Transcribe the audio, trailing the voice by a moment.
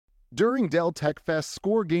During Dell Tech Fest,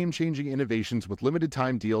 score game-changing innovations with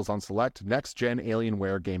limited-time deals on select next-gen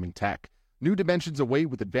Alienware gaming tech. New dimensions await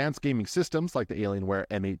with advanced gaming systems like the Alienware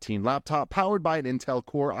M18 laptop powered by an Intel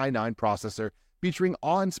Core i9 processor featuring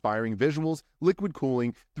awe-inspiring visuals, liquid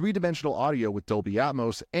cooling, three-dimensional audio with Dolby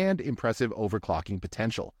Atmos, and impressive overclocking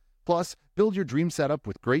potential. Plus, build your dream setup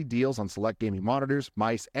with great deals on select gaming monitors,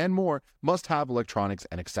 mice, and more must-have electronics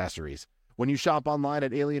and accessories. When you shop online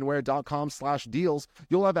at alienware.com/deals,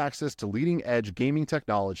 you'll have access to leading-edge gaming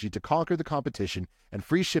technology to conquer the competition and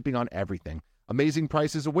free shipping on everything. Amazing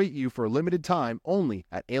prices await you for a limited time only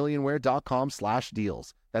at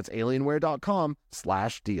alienware.com/deals. That's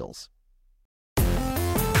alienware.com/deals.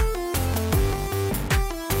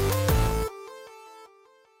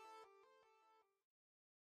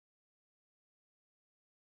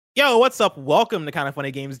 Yo, what's up? Welcome to Kind of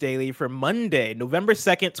Funny Games Daily for Monday, November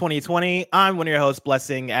 2nd, 2020. I'm one of your hosts,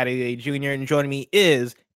 Blessing Adelaide Jr., and joining me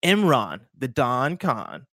is Imran, the Don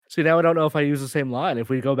Khan. See, now I don't know if I use the same line, if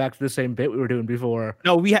we go back to the same bit we were doing before.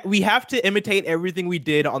 No, we have to imitate everything we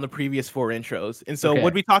did on the previous four intros. And so what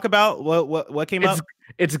did we talk about? What came up?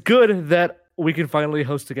 It's good that we can finally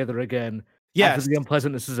host together again after the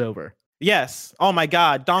unpleasantness is over. Yes. Oh my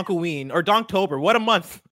God, Donkoween, or Donktober. What a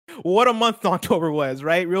month. What a month October was,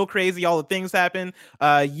 right? Real crazy. All the things happened.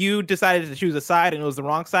 You decided to choose a side and it was the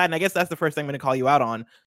wrong side. And I guess that's the first thing I'm going to call you out on.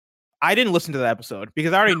 I didn't listen to that episode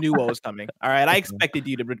because I already knew what was coming. All right. I expected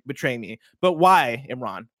you to betray me. But why,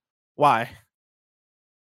 Imran? Why?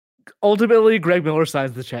 Ultimately, Greg Miller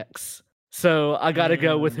signs the checks. So I got to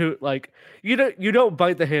go with who, like, you don't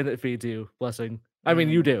bite the hand that feeds you, Blessing. I mean,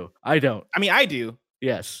 you do. I don't. I mean, I do.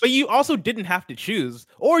 Yes. But you also didn't have to choose,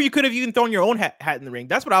 or you could have even thrown your own hat in the ring.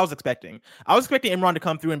 That's what I was expecting. I was expecting Imran to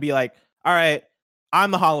come through and be like, all right, I'm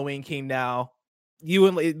the Halloween king now.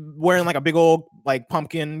 You wearing like a big old like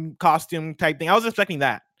pumpkin costume type thing. I was expecting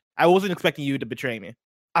that. I wasn't expecting you to betray me.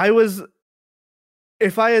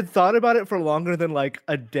 If I had thought about it for longer than like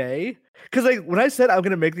a day, because like when I said I'm going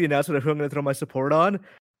to make the announcement of who I'm going to throw my support on,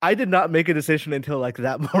 I did not make a decision until like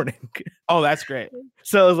that morning. Oh, that's great.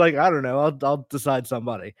 So I was like, I don't know, I'll decide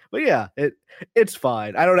somebody. But yeah, it's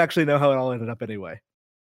fine. I don't actually know how it all ended up anyway.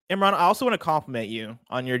 Imran, I also want to compliment you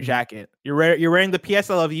on your jacket. You're wearing the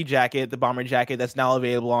PSLV jacket, the bomber jacket that's now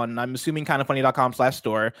available on, I'm assuming,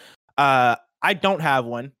 kindoffunny.com/store. I don't have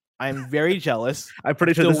one. I'm very jealous. I'm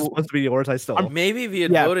pretty sure this is supposed to be yours. I stole. Maybe if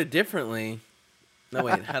you had voted differently. No,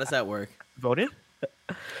 wait, how does that work? Voted?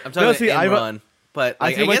 I'm talking about Imran. But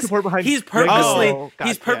like, I guess he's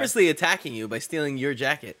purposely attacking you by stealing your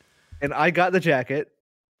jacket. And I got the jacket.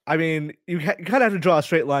 I mean, you kind of have to draw a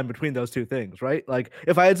straight line between those two things, right? Like,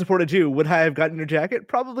 if I had supported you, would I have gotten your jacket?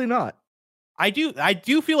 Probably not. I do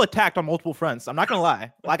feel attacked on multiple fronts. I'm not gonna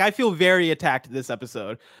lie. Like, I feel very attacked this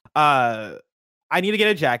episode. I need to get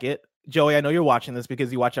a jacket. Joey, I know you're watching this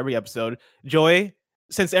because you watch every episode. Joey,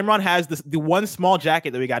 since Imran has the one small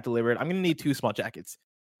jacket that we got delivered, I'm gonna need two small jackets.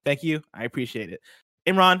 Thank you. I appreciate it.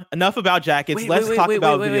 Imran, enough about jackets. Let's talk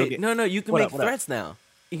about video games. No, you can make threats now.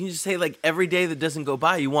 You can just say, like, every day that doesn't go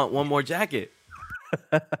by, you want one more jacket.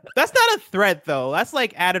 That's not a threat, though. That's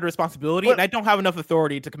like added responsibility, and I don't have enough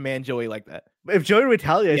authority to command Joey like that. If Joey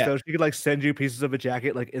retaliates, though, she could like send you pieces of a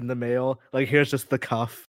jacket like in the mail. Like, here's just the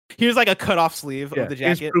cuff. Here's like a cut-off sleeve of the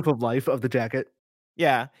jacket. Here's proof of life of the jacket.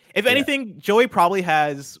 Yeah. If anything, Joey probably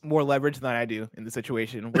has more leverage than I do in the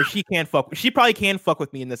situation where she can't fuck. She probably can fuck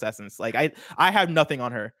with me in this essence. Like I have nothing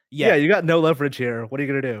on her yet. Yeah, you got no leverage here. What are you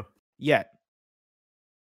gonna do? Yet.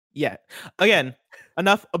 Again,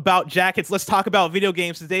 enough about jackets. Let's talk about video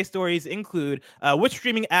games. Today's stories include which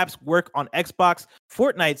streaming apps work on Xbox,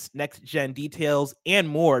 Fortnite's next gen details, and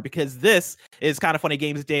more. Because this is Kind of Funny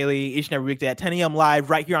Games Daily, each and every weekday at 10 a.m. live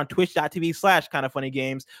right here on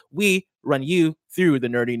twitch.tv/kindoffunnygames. We run you through the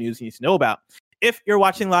nerdy news you need to know about. If you're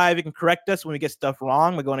watching live, you can correct us when we get stuff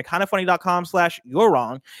wrong by going to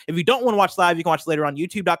kindoffunny.com/you're-wrong. If you don't want to watch live, you can watch later on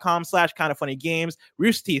youtube.com/kindoffunnygames,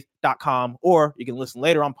 roosterteeth.com, or you can listen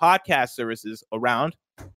later on podcast services around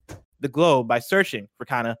the globe by searching for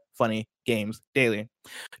Kind of Funny Games Daily.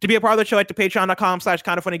 To be a part of the show, head to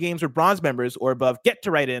patreon.com/kindoffunnygames, where bronze members or above get to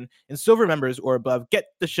write in, and silver members or above get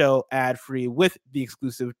the show ad-free with the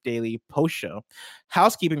exclusive daily post show.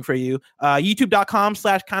 Housekeeping for you,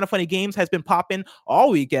 youtube.com/kindoffunnygames has been popping all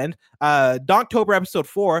weekend. Donktober episode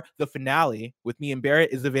 4, the finale with me and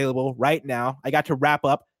Barrett, is available right now. I got to wrap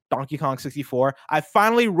up Donkey Kong 64. I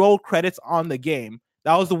finally rolled credits on the game.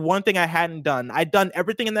 That was the one thing I hadn't done. I'd done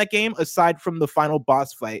everything in that game aside from the final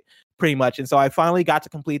boss fight, pretty much. And so I finally got to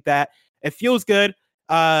complete that. It feels good.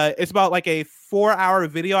 It's about like a 4-hour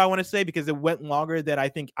video, I want to say, because it went longer than I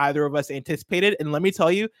think either of us anticipated. And let me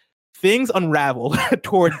tell you, things unraveled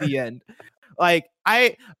toward the end. Like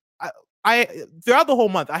I throughout the whole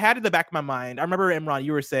month, I had in the back of my mind. I remember Imran,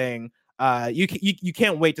 you were saying you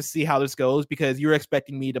can't wait to see how this goes because you were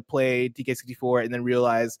expecting me to play DK64 and then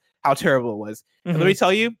realize how terrible it was. And let me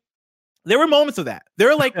tell you, there were moments of that.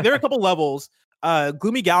 There were a couple levels,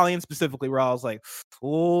 Gloomy Galleon specifically, where I was like,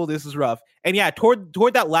 oh, this is rough. And yeah, toward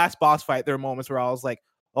that last boss fight, there were moments where I was like,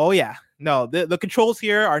 oh yeah, no, the controls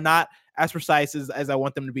here are not as precise as I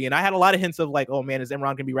want them to be. And I had a lot of hints of like, oh man, is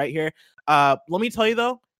Imran gonna be right here? Let me tell you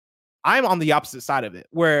though, I'm on the opposite side of it,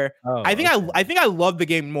 where I think I love the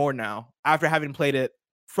game more now after having played it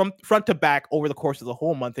from front to back over the course of the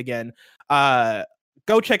whole month again.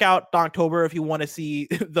 Go check out Dawntober if you want to see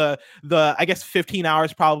the I guess 15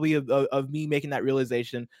 hours probably of me making that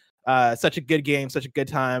realization. Such a good game, such a good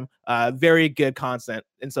time, very good content,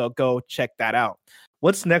 and so go check that out.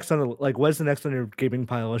 What's next on what's the next on your gaming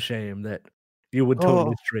pile of shame that you would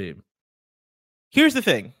totally stream? Here's the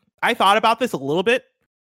thing. I thought about this a little bit.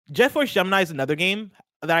 Jet Force Gemini is another game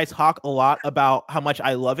that I talk a lot about how much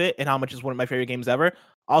I love it and how much it's one of my favorite games ever.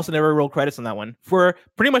 Also never rolled credits on that one for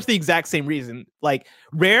pretty much the exact same reason. Like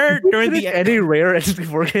Rare during the any Rare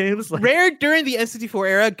N64 games, Rare during the N64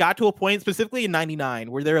 era got to a point, specifically in '99,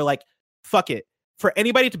 where they were like, "Fuck it." For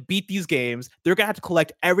anybody to beat these games, they're gonna have to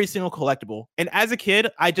collect every single collectible. And as a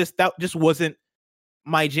kid, that just wasn't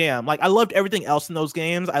my jam. Like I loved everything else in those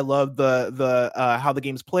games. I loved the how the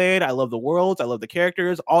game's played. I love the worlds. I love the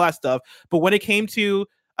characters, all that stuff. But when it came to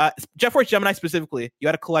Jet Force Gemini specifically, you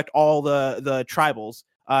had to collect all the tribals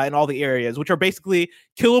in all the areas, which are basically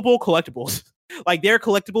killable collectibles. Like they're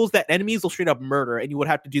collectibles that enemies will straight up murder, and you would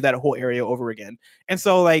have to do that whole area over again. And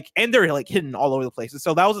so and they're like hidden all over the place. And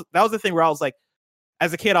so that was the thing where I was like,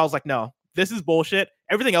 as a kid, I was like, no, this is bullshit.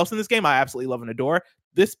 Everything else in this game, I absolutely love and adore.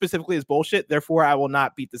 This specifically is bullshit. Therefore, I will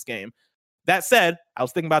not beat this game. That said, I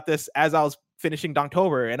was thinking about this as I was finishing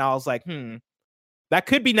Dawntober, and I was like, that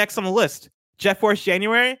could be next on the list. Jet Force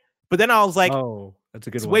January. But then I was like, oh, that's a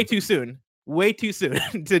good one. Way too soon. Way too soon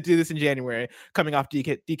to do this in January, coming off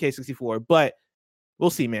DK64. But we'll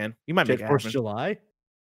see, man. We might make it happen. Jet Force July?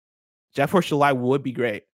 Jet Force July would be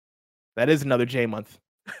great. That is another J month.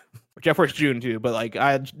 Jet Force June too, but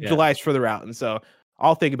July is further out, and so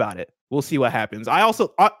I'll think about it. We'll see what happens. I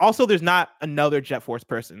also there's not another Jet Force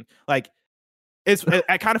person. Like it's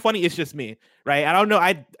kind of funny. It's just me, right? I don't know.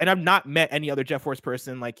 I've not met any other Jet Force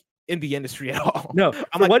person like in the industry at all. No,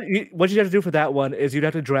 what you have to do for that one is you'd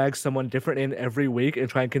have to drag someone different in every week and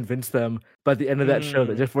try and convince them by the end of that show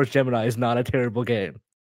that Jet Force Gemini is not a terrible game.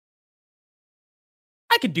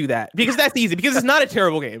 I could do that because that's easy, because it's not a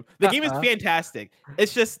terrible game. The game is fantastic.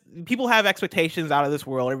 It's just people have expectations out of this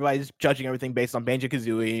world. Everybody's judging everything based on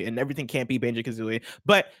Banjo-Kazooie, and everything can't be Banjo-Kazooie.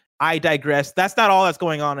 But I digress. That's not all that's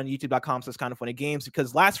going on youtube.com/kindoffunnygames,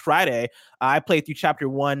 because last Friday I played through chapter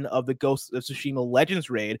 1 of the Ghost of Tsushima Legends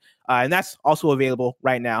raid, and that's also available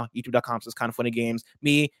right now. youtube.com/kindoffunnygames.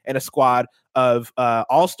 Me and a squad of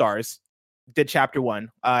all-stars did chapter 1,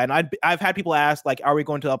 and I've had people ask, like, are we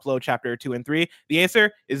going to upload chapter 2 and 3? The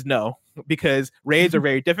answer is no, because raids are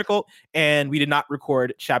very difficult, and we did not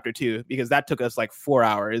record chapter 2 because that took us like 4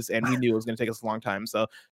 hours, and we knew it was going to take us a long time. So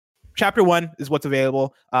chapter 1 is what's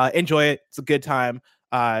available. Enjoy it. It's a good time.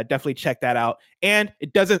 Definitely check that out. And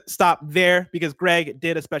it doesn't stop there, because Greg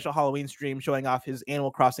did a special Halloween stream showing off his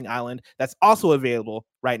Animal Crossing Island. That's also available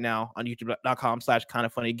right now on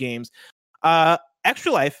youtube.com/kindoffunnygames.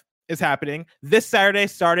 Extra Life is happening this Saturday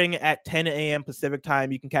starting at 10 a.m. Pacific time.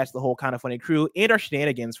 You can catch the whole Kind of Funny crew and our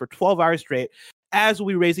shenanigans for 12 hours straight, as we'll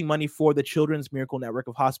be raising money for the Children's Miracle Network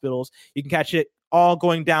of Hospitals. You can catch it all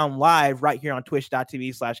going down live right here on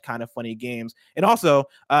twitch.tv/kindoffunnygames. And also,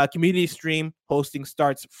 community stream hosting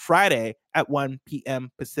starts Friday at 1 p.m.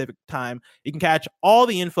 Pacific time. You can catch all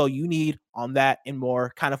the info you need on that and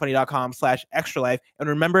more, kindoffunny.com/extralife. And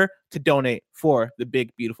remember to donate for the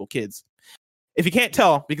big, beautiful kids. If you can't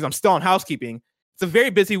tell, because I'm still on housekeeping, it's a very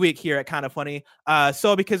busy week here at Kind of Funny.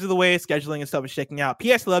 So because of the way scheduling and stuff is shaking out,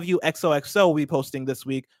 PS Love You XOXO will be posting this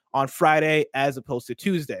week on Friday as opposed to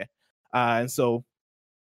Tuesday. And so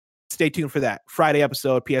stay tuned for that Friday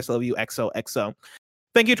episode, PS Love You XOXO.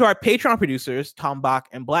 Thank you to our Patreon producers, Tom Bach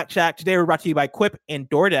and Blackjack. Today we're brought to you by Quip and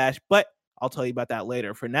DoorDash, but I'll tell you about that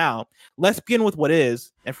later. For now, let's begin with what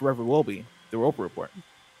is, and forever will be, the Roper Report.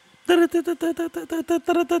 It's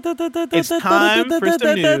time for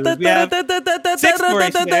some news. We have 6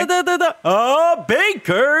 stories today. Oh,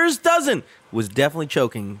 Baker's dozen was definitely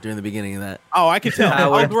choking during the beginning of that. Oh, I could tell.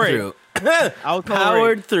 Powered through.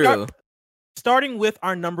 Powered through. Starting with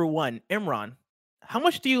our number 1, Imran. How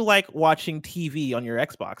much do you like watching TV on your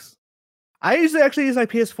Xbox? I usually actually use my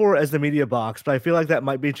PS4 as the media box, but I feel like that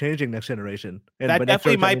might be changing next generation. And that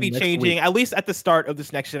definitely might be changing, at least at the start of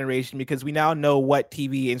this next generation, because we now know what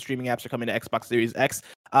TV and streaming apps are coming to Xbox Series X,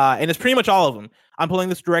 and it's pretty much all of them. I'm pulling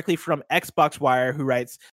this directly from Xbox Wire, who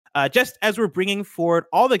writes, just as we're bringing forward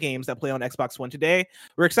all the games that play on Xbox One today,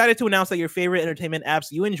 we're excited to announce that your favorite entertainment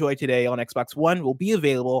apps you enjoy today on Xbox One will be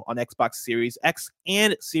available on Xbox Series X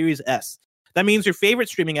and Series S. That means your favorite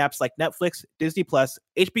streaming apps like Netflix, Disney Plus,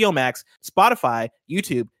 HBO Max, Spotify,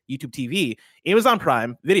 YouTube, YouTube TV, Amazon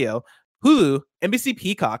Prime Video, Hulu, NBC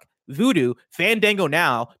Peacock, Vudu, Fandango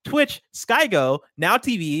Now, Twitch, Sky Go, Now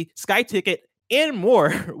TV, Sky Ticket, and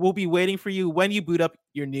more will be waiting for you when you boot up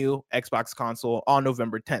your new Xbox console on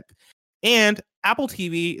November 10th. And Apple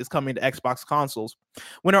TV is coming to Xbox consoles.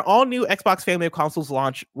 When our all-new Xbox family of consoles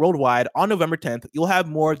launch worldwide on November 10th, you'll have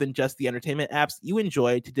more than just the entertainment apps you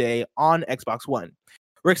enjoy today on Xbox One.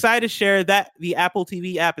 We're excited to share that the Apple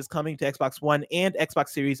TV app is coming to Xbox One and Xbox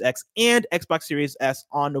Series X and Xbox Series S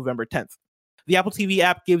on November 10th. The Apple TV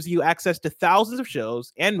app gives you access to thousands of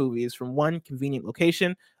shows and movies from one convenient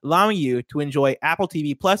location, allowing you to enjoy Apple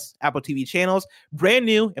TV Plus, Apple TV channels, brand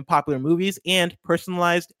new and popular movies, and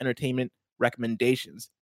personalized entertainment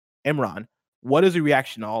recommendations. Imran, what is your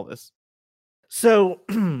reaction to all this? So,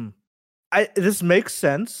 this makes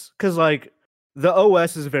sense because like the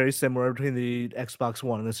OS is very similar between the Xbox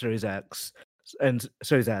One and the Series X and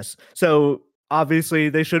Series S. So obviously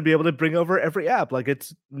they should be able to bring over every app. Like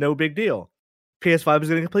it's no big deal. PS5 is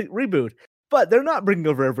getting a complete reboot, but they're not bringing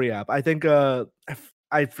over every app. I think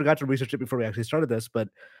I forgot to research it before we actually started this, but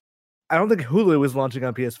I don't think Hulu is launching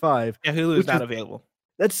on PS5. Yeah, Hulu is not available.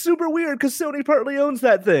 That's super weird because Sony partly owns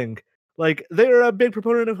that thing. Like they're a big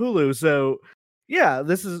proponent of Hulu, so yeah,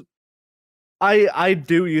 this is. I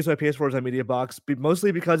do use my PS4 as a media box,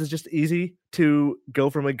 mostly because it's just easy to go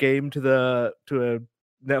from a game to a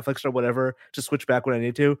Netflix or whatever to switch back when I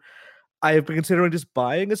need to. I have been considering just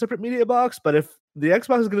buying a separate media box, but if the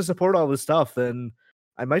Xbox is going to support all this stuff, then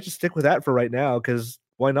I might just stick with that for right now because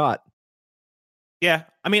why not? Yeah,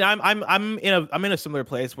 I mean, I'm in a similar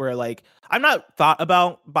place where like I'm not thought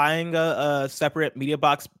about buying a separate media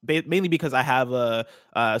box mainly because I have a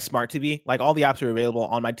smart TV. Like all the apps are available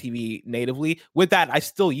on my TV natively. With that, I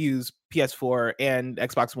still use PS4 and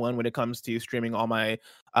Xbox One when it comes to streaming all my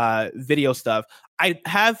video stuff. I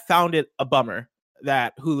have found it a bummer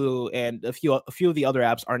that Hulu and a few of the other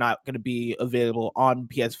apps are not going to be available on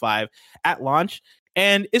PS5 at launch.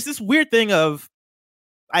 And it's this weird thing of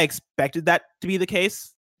I expected that to be the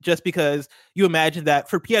case just because you imagine that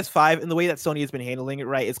for PS5 and the way that Sony has been handling it,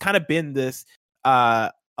 right, it's kind of been this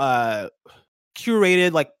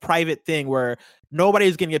curated like private thing where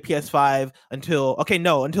nobody's getting a PS5 until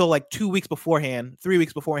like 2 weeks beforehand, 3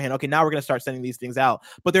 weeks beforehand. Okay, now we're going to start sending these things out.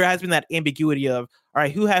 But there has been that ambiguity of, all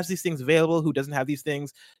right, who has these things available, who doesn't have these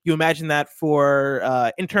things? You imagine that for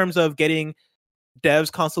in terms of getting devs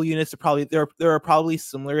console units, there are probably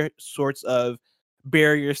similar sorts of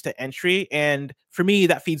barriers to entry. And for me,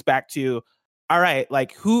 that feeds back to, all right,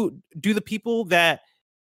 like who do the people that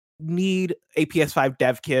need a PS5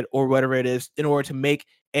 dev kit or whatever it is in order to make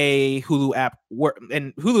a Hulu app work?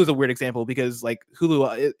 And Hulu is a weird example because like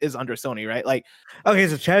Hulu is under Sony, right? Like, okay,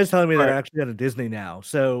 so Chad is telling me they're actually on Disney now.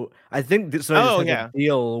 So I think Sony has a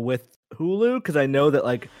deal with Hulu because I know that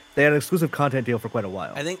like they had an exclusive content deal for quite a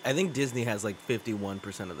while. I think Disney has like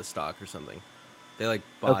 51% of the stock or something. They like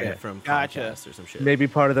bought it from Comcast or some shit. Maybe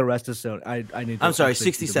part of the rest is Sony. I need. I'm sorry,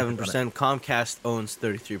 67%. Comcast owns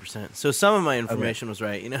 33%. So some of my information was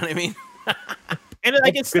right. You know what I mean? And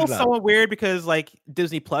like it's still somewhat weird because like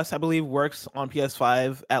Disney Plus, I believe, works on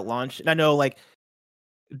PS5 at launch. And I know like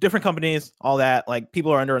different companies, all that, like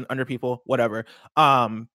people are under people, whatever.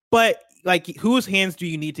 But like whose hands do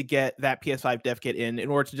you need to get that PS5 dev kit in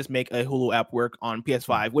order to just make a Hulu app work on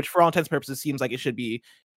PS5, which for all intents and purposes seems like it should be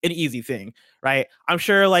an easy thing, right? I'm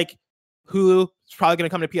sure like Hulu is probably going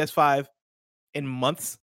to come to PS5 in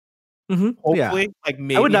months. Mm-hmm. Hopefully, like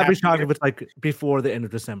maybe I would not be shocked if it's like before the end of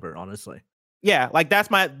December, honestly. Yeah, like that's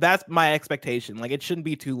my expectation. Like it shouldn't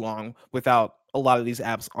be too long without a lot of these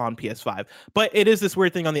apps on PS5. But it is this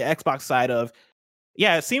weird thing on the Xbox side of,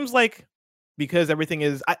 yeah, it seems like because everything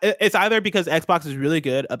is, it's either because Xbox is really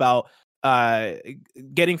good about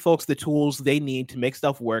getting folks the tools they need to make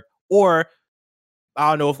stuff work, or I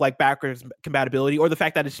don't know if like backwards compatibility, or the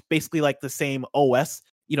fact that it's basically like the same OS,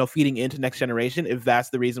 feeding into next generation, if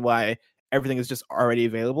that's the reason why everything is just already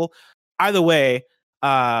available. Either way,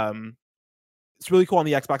 it's really cool on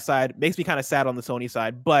the Xbox side. Makes me kind of sad on the Sony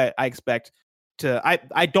side, but I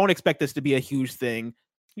don't expect this to be a huge thing.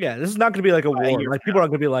 Yeah, this is not going to be like a war. Like people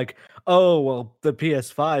aren't going to be like, oh, well, the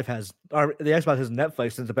PS5 has, or the Xbox has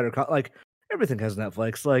Netflix and it's a better, like everything has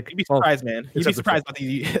Netflix. Like, you'd be surprised, man. You'd be surprised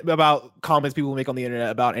about comments people make on the internet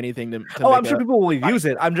about anything. I'm sure people will use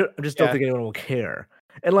it. I just don't think anyone will care.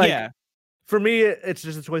 And like, for me, it's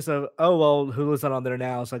just a choice of, oh well, Hulu's not on there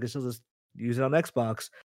now, so I guess I'll just use it on Xbox.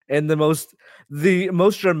 And the most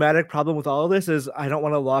dramatic problem with all of this is I don't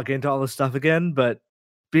want to log into all this stuff again. But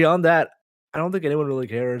beyond that, I don't think anyone really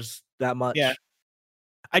cares that much. Yeah,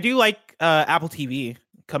 I do like Apple TV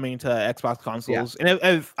coming to Xbox consoles, and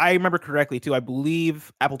if I remember correctly too, I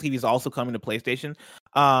believe Apple TV is also coming to PlayStation.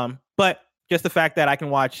 But just the fact that I can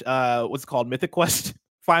watch what's called Mythic Quest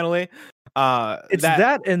finally. It's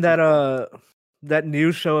that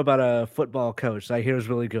new show about a football coach that I hear is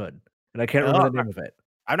really good, and I can't remember the name of it.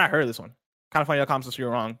 I've not heard of this one. Kind of funny. Comments, you're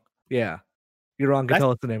wrong. Yeah, you're wrong. Can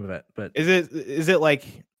tell us the name of it, but is it like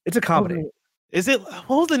it's a comedy? Is it? What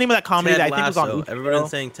was the name of that comedy that I think was on? Everyone's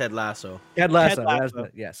saying Ted Lasso. Ted Lasso.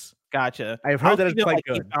 Yes, gotcha. I've heard that it's quite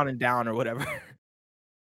good. Down and Down or whatever.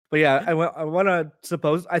 But yeah, I want to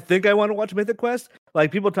suppose. I think I want to watch Mythic Quest.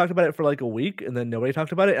 Like, people talked about it for like a week, and then nobody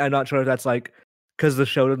talked about it. I'm not sure if that's like because the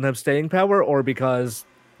show doesn't have staying power or because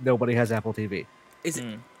nobody has Apple TV. Is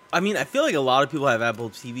it? I mean, I feel like a lot of people have Apple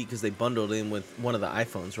TV because they bundled in with one of the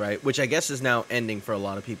iPhones, right? Which I guess is now ending for a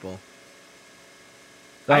lot of people.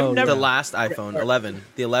 The last iPhone, 11.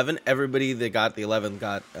 The 11, everybody that got the 11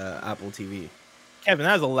 got Apple TV. Kevin,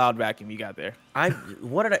 that was a loud vacuum you got there.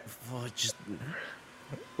 What do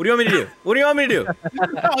you want me to do? What do you want me to do?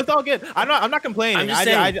 No, it's all good. I'm not complaining. I'm just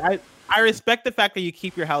saying. I respect the fact that you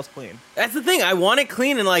keep your house clean. That's the thing. I want it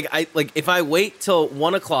clean, and if I wait till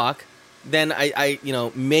 1:00, then I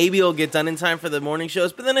maybe it'll get done in time for the morning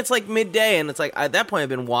shows. But then it's like midday, and it's like at that point I've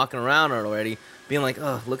been walking around already, being like,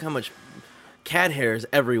 oh, look how much cat hair is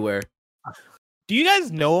everywhere. Do you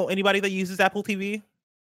guys know anybody that uses Apple TV?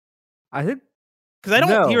 I think because I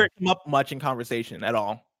don't hear it come up much in conversation at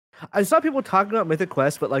all. I saw people talking about Mythic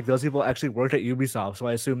Quest, but like those people actually worked at Ubisoft, so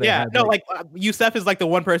I assume they had. Yusef is like the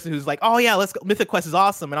one person who's like, oh yeah, let's go. Mythic Quest is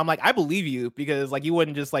awesome, and I'm like, I believe you because like you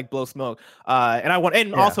wouldn't just like blow smoke.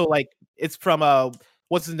 Also like it's from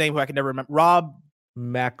what's his name who I can never remember, Rob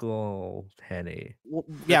McElhenney.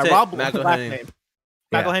 Rob McElhenney.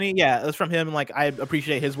 McElhenney, yeah, it was from him. And like I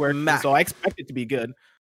appreciate his work, so I expect it to be good.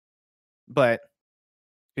 But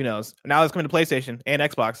who knows? Now it's coming to PlayStation and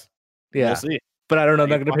Xbox. Yeah, we'll see. But I don't know. I'm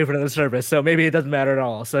not going to pay for another service, so maybe it doesn't matter at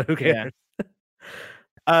all. So who cares?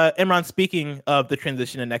 Yeah. Imran, speaking of the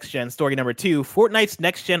transition to next gen, story number 2: Fortnite's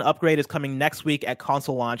next gen upgrade is coming next week at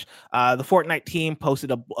console launch. The Fortnite team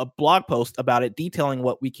posted a blog post about it, detailing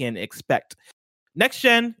what we can expect. Next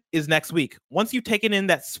gen is next week. Once you've taken in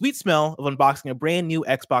that sweet smell of unboxing a brand new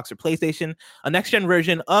Xbox or PlayStation, a next gen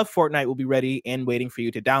version of Fortnite will be ready and waiting for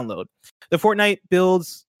you to download. The Fortnite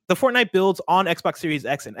builds on Xbox Series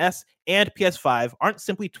X and S and PS5 aren't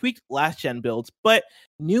simply tweaked last-gen builds, but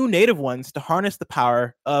new native ones to harness the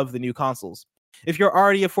power of the new consoles. If you're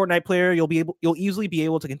already a Fortnite player, you'll easily be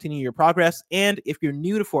able to continue your progress, and if you're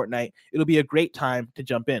new to Fortnite, it'll be a great time to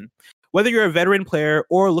jump in. Whether you're a veteran player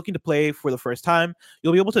or looking to play for the first time,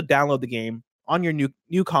 you'll be able to download the game on your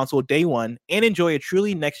new console day one and enjoy a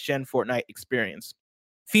truly next-gen Fortnite experience.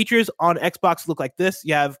 Features on Xbox look like this.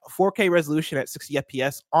 You have 4K resolution at 60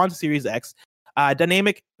 FPS on Series X,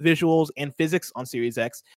 dynamic visuals and physics on Series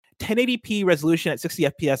X, 1080p resolution at 60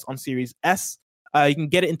 FPS on Series S. You can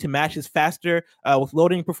get it into matches faster. With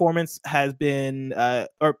loading performance has been,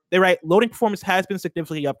 loading performance has been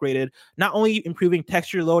significantly upgraded, not only improving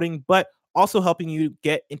texture loading, but also helping you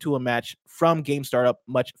get into a match from game startup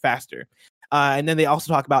much faster. And then they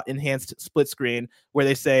also talk about enhanced split screen, where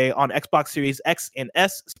they say on Xbox Series X and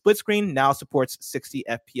S, split screen now supports 60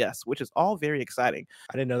 FPS, which is all very exciting.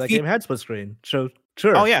 I didn't know that game had split screen. So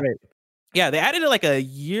sure. Oh yeah. Great. Yeah, they added it like a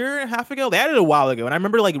year and a half ago. They added it a while ago. And I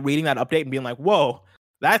remember like reading that update and being like, whoa,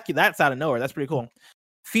 that's out of nowhere. That's pretty cool.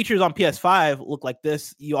 Features on PS5 look like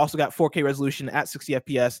this. You also got 4K resolution at 60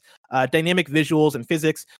 FPS, dynamic visuals and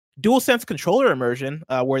physics, DualSense controller immersion,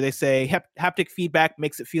 where they say haptic feedback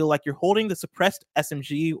makes it feel like you're holding the suppressed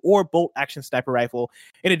SMG or bolt action sniper rifle,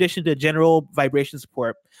 in addition to general vibration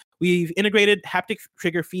support. We've integrated haptic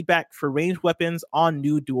trigger feedback for ranged weapons on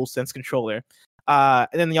new DualSense controller. And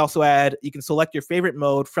then they also add, you can select your favorite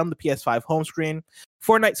mode from the PS5 home screen.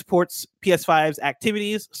 Fortnite supports PS5's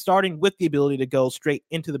activities, starting with the ability to go straight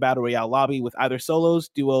into the Battle Royale lobby with either solos,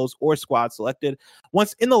 duos, or squads selected.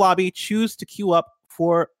 Once in the lobby, choose to queue up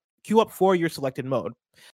for your selected mode.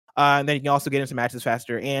 And then you can also get into matches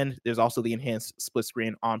faster, and there's also the enhanced split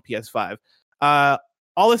screen on PS5.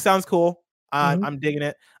 All this sounds cool. I'm digging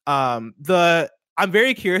it. I'm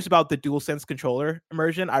very curious about the DualSense controller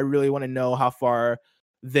immersion. I really want to know how far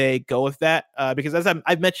they go with that. Because as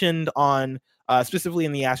I've mentioned on specifically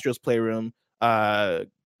in the Astros Playroom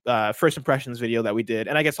first impressions video that we did,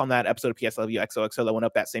 and I guess on that episode of PSLV XOXO that went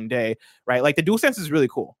up that same day, right? Like the DualSense is really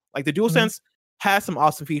cool. Like the DualSense has some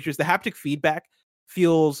awesome features. The haptic feedback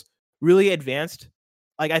feels really advanced.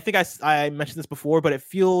 Like I think I mentioned this before, but it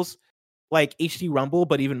feels like HD Rumble,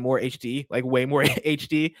 but even more HD, like way more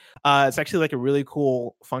HD. It's actually like a really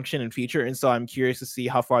cool function and feature, and so I'm curious to see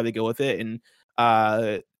how far they go with it, and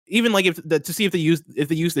even like to see if they use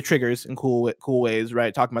the triggers in cool ways,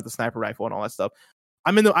 right? Talking about the sniper rifle and all that stuff.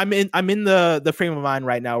 I'm in the frame of mind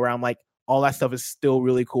right now where I'm like, all that stuff is still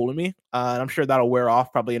really cool to me. And I'm sure that'll wear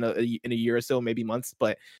off probably in a year or so, maybe months,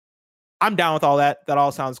 but I'm down with all that. That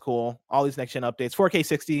all sounds cool. All these next gen updates, 4K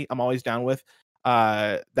 60, I'm always down with.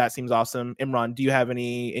 That seems awesome. Imran, do you have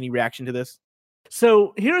any reaction to this?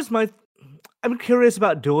 So I'm curious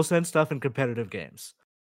about DualSense stuff in competitive games.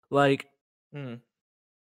 Like, will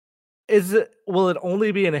it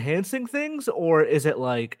only be enhancing things, or is it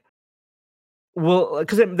like, well,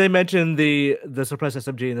 because they mentioned the suppressed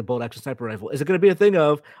SMG and the bolt action sniper rifle. Is it going to be a thing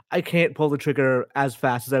of I can't pull the trigger as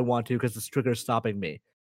fast as I want to because this trigger is stopping me?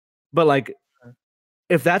 But like,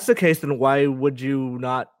 if that's the case, then why would you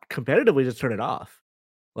not competitively just turn it off?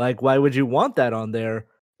 Like, why would you want that on there?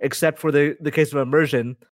 Except for the case of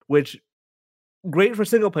immersion, which great for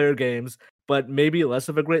single player games, but maybe less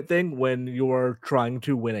of a great thing when you're trying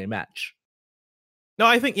to win a match. No,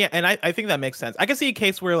 I think and I think that makes sense. I can see a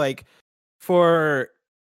case where like for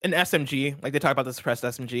an SMG, like they talk about the suppressed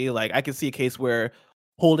SMG, like I can see a case where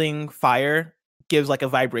holding fire gives like a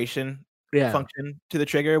vibration function to the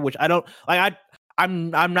trigger, which I don't like. I'm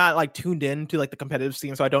not like tuned in to like the competitive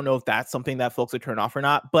scene, so I don't know if that's something that folks would turn off or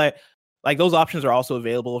not. But like those options are also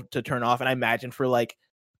available to turn off, and I imagine for like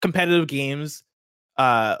competitive games,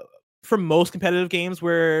 for most competitive games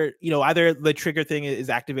where either the trigger thing is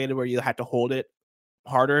activated where you have to hold it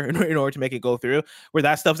harder in order to make it go through, where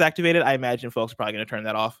that stuff's activated, I imagine folks are probably going to turn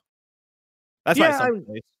that off. That's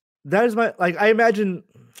that is my like. I imagine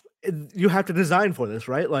you have to design for this,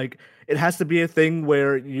 right? Like it has to be a thing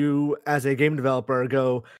where you, as a game developer,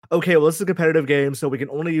 go, okay, well, this is a competitive game, so we can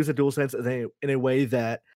only use a DualSense in a way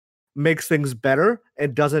that makes things better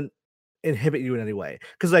and doesn't inhibit you in any way.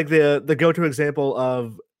 Because like the go-to example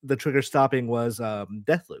of the trigger stopping was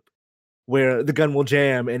Deathloop, where the gun will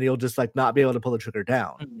jam and you'll just like not be able to pull the trigger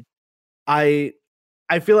down. I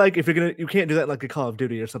feel like if you can't do that in like a Call of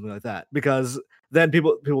Duty or something like that, because then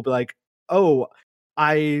people will be like, oh,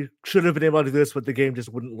 I should have been able to do this, but the game just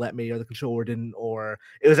wouldn't let me, or the controller didn't, or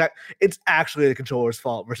it's actually the controller's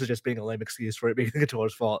fault versus just being a lame excuse for it being the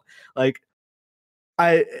controller's fault. Like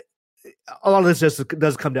a lot of this just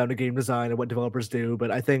does come down to game design and what developers do,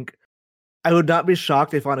 but I think I would not be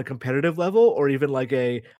shocked if on a competitive level, or even like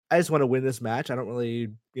I just want to win this match, I don't really,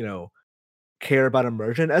 care about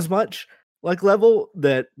immersion as much, like level,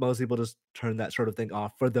 that most people just turn that sort of thing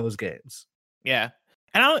off for those games. Yeah.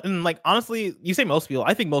 And like honestly, you say most people.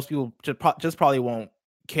 I think most people just probably won't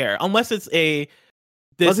care unless it's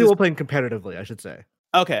most people playing competitively, I should say.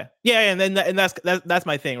 Okay, yeah, and that's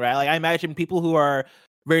my thing, right? Like I imagine people who are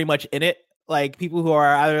very much in it, like people who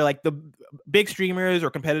are either like the big streamers or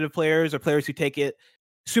competitive players or players who take it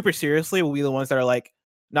super seriously, will be the ones that are like,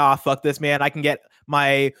 nah, fuck this, man. I can get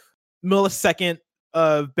my millisecond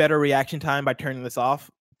of better reaction time by turning this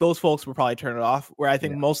off. Those folks will probably turn it off, where I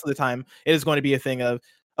think most of the time it is going to be a thing of,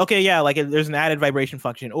 okay, yeah, like there's an added vibration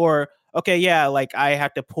function, or okay, yeah, like I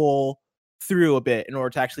have to pull through a bit in order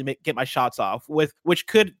to actually get my shots off, which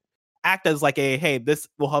could act as like a, hey, this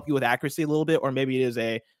will help you with accuracy a little bit, or maybe it is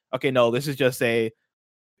a, okay, no, this is just a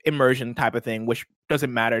immersion type of thing, which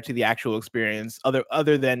doesn't matter to the actual experience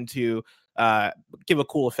other than to give a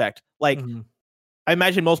cool effect. Like I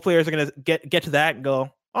imagine most players are gonna get to that and go,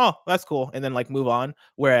 oh, that's cool, and then like move on.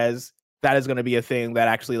 Whereas that is going to be a thing that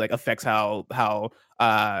actually like affects how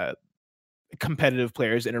competitive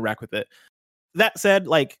players interact with it. That said,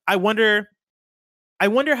 like I wonder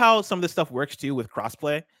how some of this stuff works too with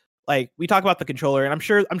crossplay. Like we talk about the controller, and I'm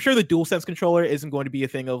sure the DualSense controller isn't going to be a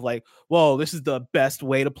thing of like, whoa, this is the best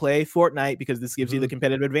way to play Fortnite because this gives you the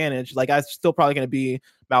competitive advantage. Like I'm still probably going to be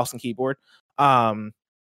mouse and keyboard.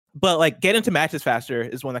 But like get into matches faster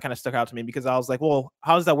is one that kind of stuck out to me, because I was like, well,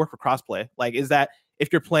 how does that work for crossplay? Like, is that if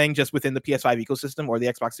you're playing just within the PS5 ecosystem or the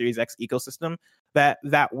Xbox Series X ecosystem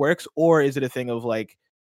that works, or is it a thing of like,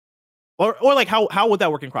 or like how would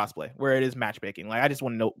that work in crossplay where it is matchmaking? Like I just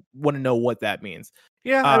want to know what that means.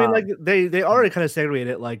 Yeah, I mean, like they already kind of segregate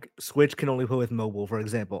it. Like Switch can only play with mobile, for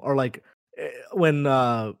example, or like when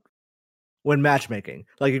matchmaking,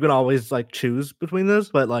 like you can always like choose between those,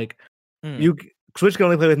 but like Switch can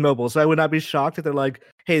only play with mobile, so I would not be shocked if they're like,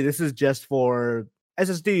 hey, this is just for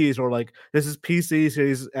SSDs, or like this is PC,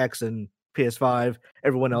 Series X, and PS5.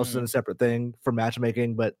 Everyone else is in a separate thing for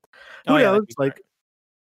matchmaking. But who knows? Like,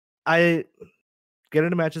 I get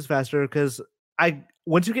into matches faster because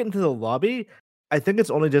once you get into the lobby, I think it's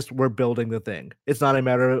only just we're building the thing. It's not a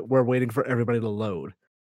matter of we're waiting for everybody to load.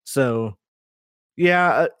 So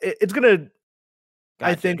yeah, it's gonna.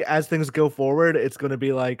 Gotcha. I think as things go forward, it's gonna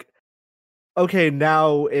be like, okay,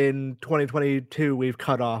 now in 2022 we've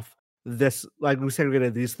cut off this, like we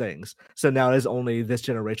segregated these things. So now it is only this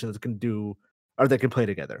generation that can do, or that can play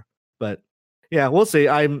together. But yeah, we'll see.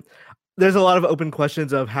 There's a lot of open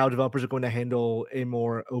questions of how developers are going to handle a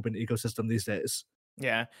more open ecosystem these days.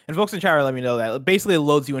 Yeah, and folks in chat are letting me know that basically it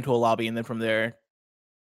loads you into a lobby, and then from there,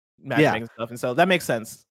 matchmaking stuff, and so that makes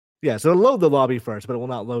sense. Yeah, so it'll load the lobby first, but it will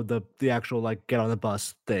not load the actual like get on the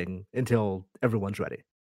bus thing until everyone's ready.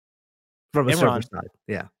 From a server side,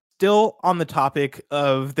 yeah. Still on the topic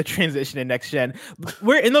of the transition in next gen,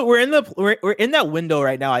 we're in that window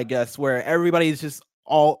right now, I guess, where everybody's just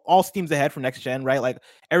all steams ahead from next gen, right? Like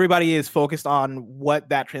everybody is focused on what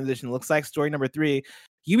that transition looks like. Story number 3,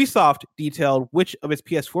 Ubisoft detailed which of its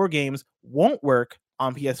PS4 games won't work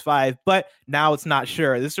on PS5, but now it's not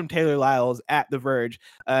sure. This is from Taylor Lyles at The Verge.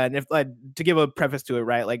 And if to give a preface to it,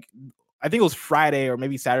 right? Like I think it was Friday or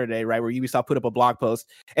maybe Saturday, right, where Ubisoft put up a blog post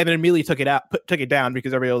and then immediately took it down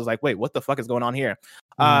because everybody was like, wait, what the fuck is going on here?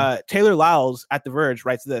 Taylor Lyles at The Verge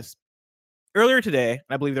writes this. Earlier today, and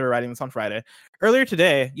I believe they were writing this on Friday, earlier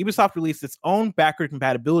today, Ubisoft released its own backward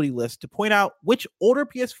compatibility list to point out which older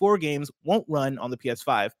PS4 games won't run on the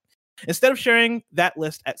PS5. Instead of sharing that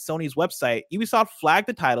list at Sony's website, Ubisoft flagged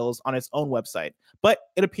the titles on its own website. But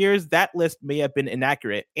it appears that list may have been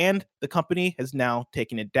inaccurate, and the company has now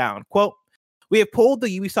taken it down. Quote, "We have pulled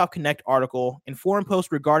the Ubisoft Connect article and forum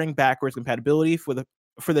post regarding backwards compatibility for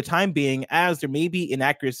the time being, as there may be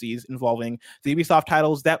inaccuracies involving the Ubisoft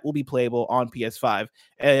titles that will be playable on PS5,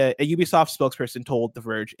 a Ubisoft spokesperson told The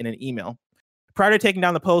Verge in an email. Prior to taking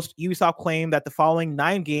down the post, Ubisoft claimed that the following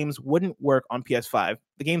 9 games wouldn't work on PS5.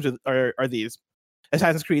 The games are these: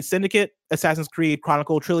 Assassin's Creed Syndicate, Assassin's Creed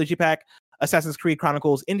Chronicle Trilogy Pack, Assassin's Creed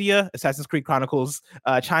Chronicles India, Assassin's Creed Chronicles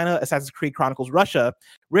China, Assassin's Creed Chronicles Russia,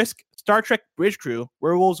 Risk, Star Trek Bridge Crew,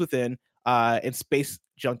 Werewolves Within, and Space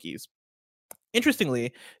Junkies.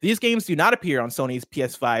 Interestingly, these games do not appear on Sony's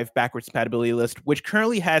PS5 backwards compatibility list, which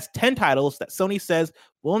currently has 10 titles that Sony says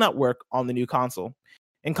will not work on the new console.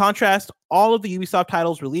 In contrast, all of the Ubisoft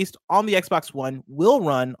titles released on the Xbox One will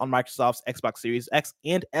run on Microsoft's Xbox Series X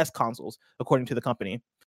and S consoles, according to the company.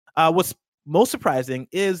 What's most surprising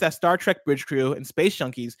is that Star Trek Bridge Crew and Space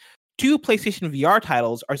Junkies, 2 PlayStation VR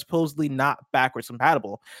titles, are supposedly not backwards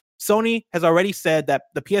compatible. Sony has already said that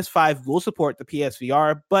the PS5 will support the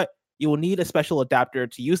PSVR, but you will need a special adapter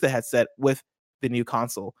to use the headset with the new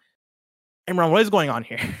console. Imran, what is going on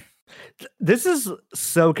here? This is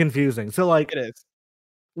so confusing. So, like, it is.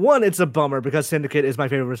 One, it's a bummer because Syndicate is my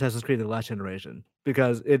favorite Assassin's Creed of the last generation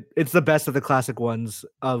because it's the best of the classic ones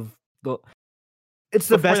of the. It's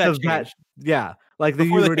the best of that. Yeah, like the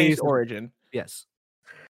Unity origin. Yes,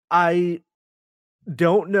 I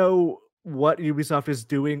don't know what Ubisoft is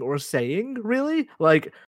doing or saying. Really,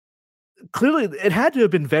 like clearly it had to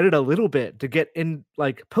have been vetted a little bit to get in,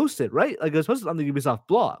 like posted, right? Like it was posted on the Ubisoft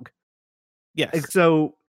blog. Yes. Like,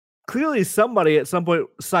 so clearly somebody at some point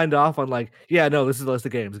signed off on like, yeah, no, this is the list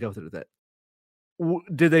of games. Go through with it.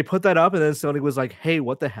 Did they put that up and then Sony was like, hey,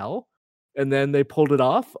 what the hell? And then they pulled it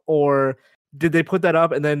off? Or did they put that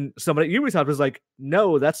up and then somebody at Ubisoft was like,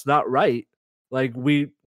 no, that's not right. Like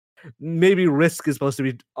maybe Risk is supposed to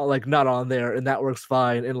be like not on there and that works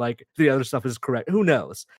fine. And like the other stuff is correct. Who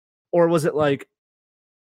knows? Or was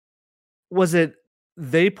it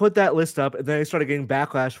they put that list up and then they started getting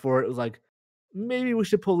backlash for it? It was like, maybe we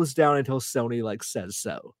should pull this down until Sony like says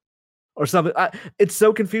so or something. It's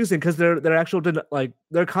so confusing because their actual like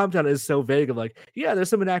their content is so vague of like, yeah, there's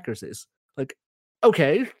some inaccuracies. Like,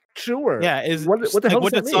 okay, sure. Yeah, what the hell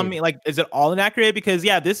does that mean? Like, is it all inaccurate? Because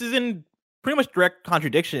yeah, this is in pretty much direct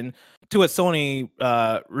contradiction to what Sony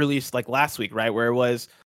released like last week, right? Where it was,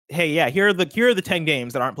 hey, yeah, here are the 10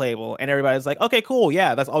 games that aren't playable, and everybody's like, okay, cool,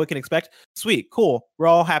 yeah, that's all we can expect. Sweet, cool, we're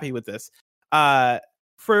all happy with this.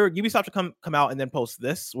 For Ubisoft to come out and then post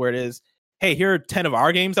this, where it is, hey, here are 10 of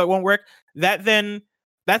our games that won't work. That's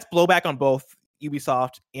blowback on both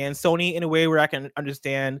Ubisoft and Sony in a way where I can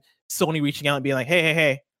understand Sony reaching out and being like,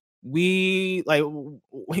 hey, we like,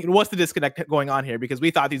 what's the disconnect going on here? Because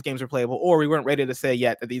we thought these games were playable, or we weren't ready to say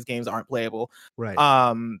yet that these games aren't playable. Right.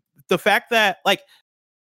 The fact that like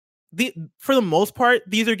for the most part,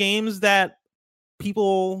 these are games that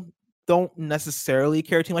don't necessarily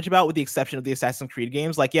care too much about, with the exception of the Assassin's Creed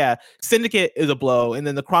games. Like, yeah, Syndicate is a blow, and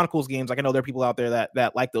then the Chronicles games, like I know there are people out there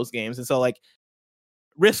that like those games, and so like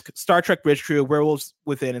Risk, Star Trek Bridge Crew, Werewolves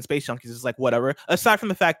Within, and Space Junkies is like whatever. Aside from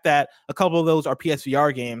the fact that a couple of those are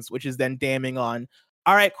PSVR games, which is then damning on.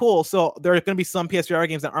 All right, cool. So there are going to be some PSVR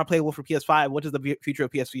games that aren't playable for PS5. What does the future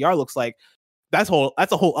of PSVR looks like? That's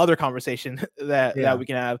a whole other conversation that we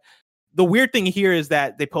can have. The weird thing here is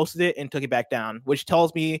that they posted it and took it back down, which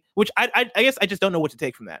tells me, which I guess I just don't know what to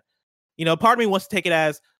take from that. You know, part of me wants to take it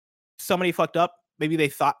as somebody fucked up. Maybe they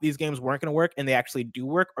thought these games weren't going to work and they actually do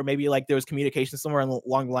work. Or maybe like there was communication somewhere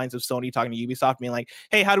along the lines of Sony talking to Ubisoft being like,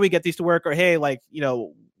 hey, how do we get these to work? Or, hey, like, you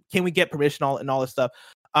know, can we get permission and all this stuff?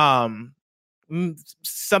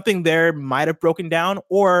 Something there might have broken down,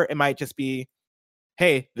 or it might just be,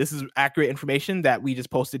 hey, this is accurate information that we just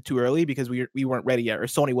posted too early because we weren't ready yet, or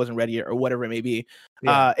Sony wasn't ready yet, or whatever it may be.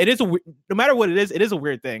 Yeah. It is no matter what it is a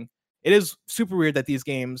weird thing. It is super weird that these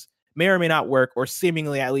games may or may not work, or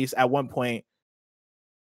seemingly at least at one point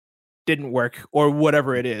didn't work, or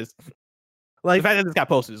whatever it is. Like the fact that this got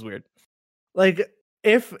posted is weird. Like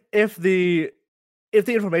if the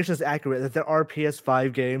information is accurate that there are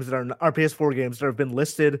PS5 games that are PS4 games that have been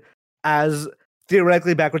listed as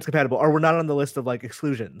theoretically backwards compatible, or we're not on the list of like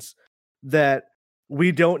exclusions that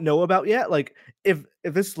we don't know about yet. Like if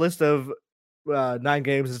this list of 9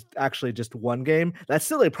 games is actually just one game, that's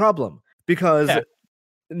still a problem, because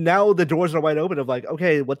now the doors are wide open of like,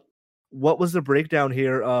 okay, what was the breakdown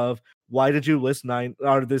here of why did you list 9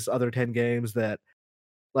 out of this other 10 games that,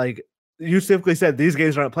 like, you specifically said these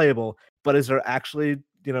games aren't playable, but is there actually,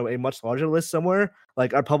 you know, a much larger list somewhere?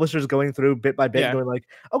 Like, our publishers going through bit by bit, going like,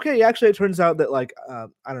 okay, actually, it turns out that like,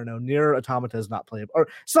 I don't know, Nier Automata is not playable, or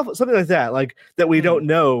something like that, like that we don't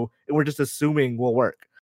know, and we're just assuming will work.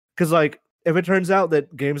 Because like, if it turns out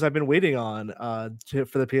that games I've been waiting on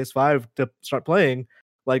for the PS5 to start playing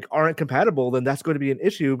like aren't compatible, then that's going to be an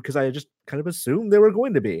issue, because I just kind of assumed they were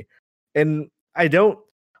going to be. And I don't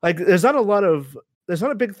like, there's not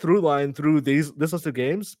a big through line through this list of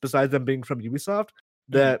games besides them being from Ubisoft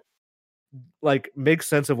that like makes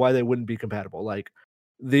sense of why they wouldn't be compatible. Like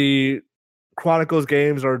the Chronicles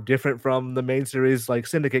games are different from the main series, like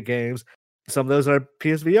Syndicate games. Some of those are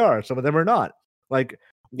PSVR, some of them are not. Like,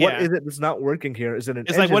 what is it that's not working here? Is it an?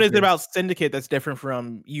 It's like, what is it about Syndicate that's different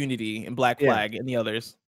from Unity and Black Flag and the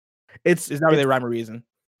others? It's not really a rhyme or reason.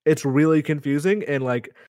 It's really confusing, and like,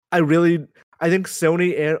 I think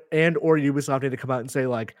Sony and or Ubisoft need to come out and say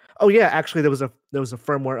like, oh yeah, actually there was a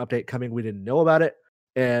firmware update coming, we didn't know about it,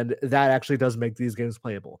 and that actually does make these games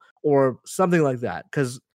playable, or something like that.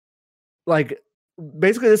 Because like,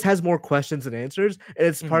 basically this has more questions than answers, and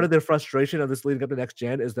it's part of their frustration of this leading up to next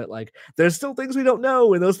gen, is that like there's still things we don't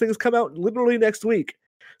know, and those things come out literally next week.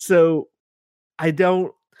 So I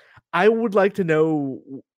would like to know,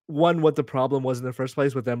 one, what the problem was in the first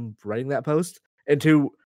place with them writing that post, and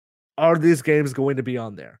two, are these games going to be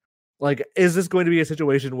on there? Like, is this going to be a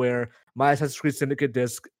situation where my Assassin's Creed Syndicate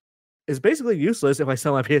disc is basically useless if I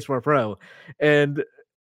sell my PS4 Pro? And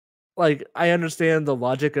like, I understand the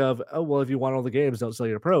logic of, oh well, if you want all the games, don't sell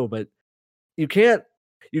your Pro, but you can't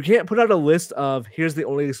put out a list of here's the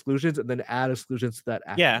only exclusions and then add exclusions to that.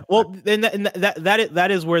 Yeah, well, then that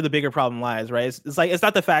is where the bigger problem lies, right? It's like, it's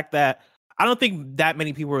not the fact that I don't think that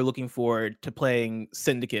many people were looking forward to playing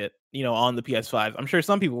Syndicate, you know, on the PS5. I'm sure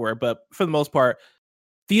some people were, but for the most part,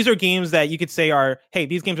 these are games that you could say are, hey,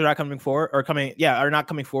 these games are not coming forward, are not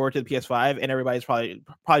coming forward to the PS5, and everybody's probably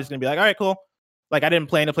just gonna be like, all right, cool. Like, I didn't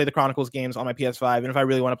plan to play the Chronicles games on my PS5, and if I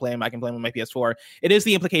really want to play them, I can play them on my PS4. It is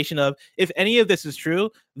the implication of, if any of this is true,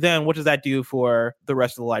 then what does that do for the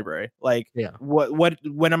rest of the library? Like,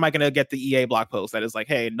 when am I going to get the EA blog post that is like,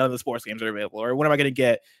 hey, none of the sports games are available? Or when am I going to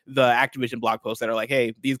get the Activision blog posts that are like,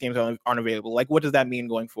 hey, these games aren't available? Like, what does that mean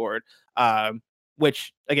going forward?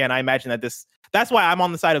 Which, again, I imagine that that's why I'm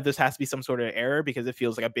on the side of this has to be some sort of error, because it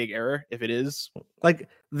feels like a big error if it is. Like,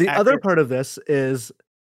 the other part of this is,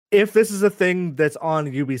 if this is a thing that's on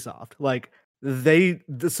Ubisoft, like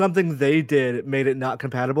something they did made it not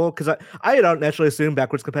compatible, because I had naturally assumed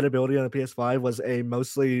backwards compatibility on a PS5 was a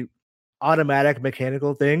mostly automatic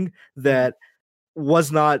mechanical thing that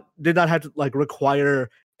did not have to like require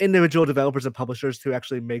individual developers and publishers to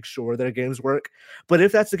actually make sure their games work. But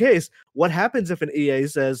if that's the case, what happens if an EA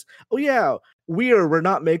says, oh yeah, we're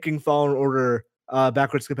not making Fallen Order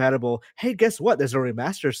backwards compatible? Hey, guess what? There's a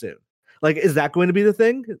remaster soon. Like, is that going to be the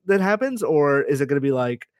thing that happens, or is it going to be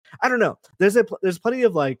like, I don't know. There's plenty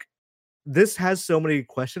of like, this has so many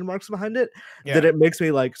question marks behind it that it makes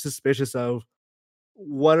me like suspicious of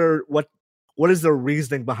what is the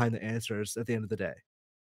reasoning behind the answers at the end of the day.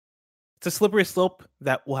 it's a slippery slope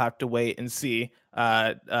that we'll have to wait and see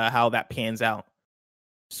how that pans out.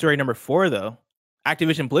 Story number 4, though.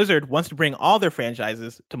 Activision Blizzard wants to bring all their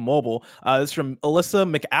franchises to mobile. This is from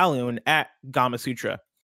Alyssa McAlloon at Gamasutra.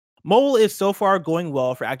 Mobile is so far going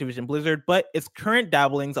well for Activision Blizzard, but its current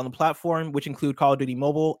dabblings on the platform, which include Call of Duty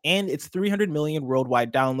Mobile and its 300 million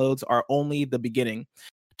worldwide downloads, are only the beginning.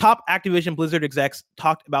 Top Activision Blizzard execs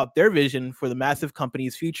talked about their vision for the massive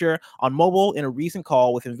company's future on mobile in a recent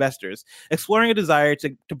call with investors, exploring a desire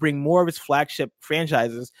to bring more of its flagship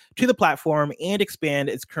franchises to the platform and expand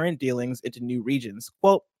its current dealings into new regions.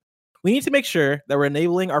 Quote, "We need to make sure that we're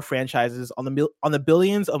enabling our franchises on the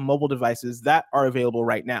billions of mobile devices that are available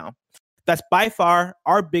right now. That's by far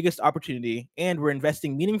our biggest opportunity, and we're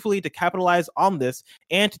investing meaningfully to capitalize on this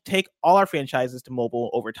and to take all our franchises to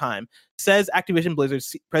mobile over time," says Activision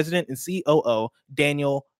Blizzard's president and COO,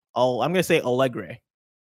 Daniel, I'm going to say Allegre.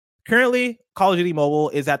 Currently, Call of Duty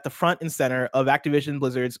Mobile is at the front and center of Activision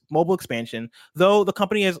Blizzard's mobile expansion, though the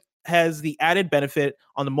company has the added benefit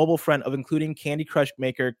on the mobile front of including Candy Crush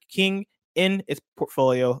maker King in its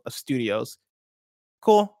portfolio of studios.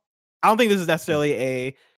 Cool. I don't think this is necessarily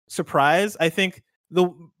a surprise. I think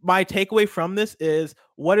my takeaway from this is,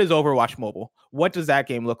 what is Overwatch Mobile? What does that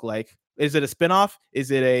game look like? Is it a spinoff?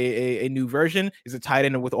 Is it a new version? Is it tied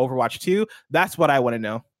in with Overwatch 2? That's what I want to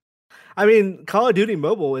know. I mean, Call of Duty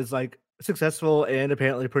Mobile is like successful and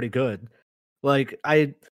apparently pretty good. Like,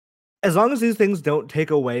 as long as these things don't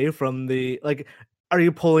take away from the, like, are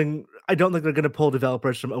you pulling? I don't think they're going to pull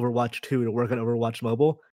developers from Overwatch 2 to work on Overwatch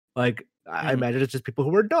Mobile. Like, I imagine it's just people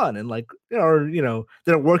who are done and like, or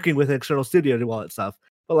they're working with an external studio to do all that stuff.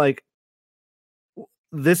 But like,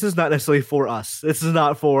 this is not necessarily for us. This is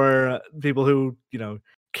not for people who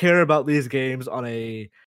care about these games on a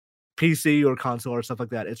PC or console or stuff like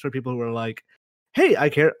that. It's for people who are like, hey, I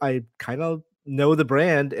care. I kind of know the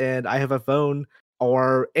brand, and I have a phone,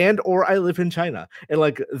 or I live in China, and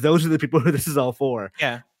like those are the people who this is all for.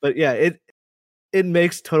 Yeah. But yeah, it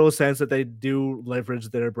makes total sense that they do leverage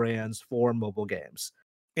their brands for mobile games.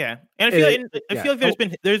 Yeah, and I feel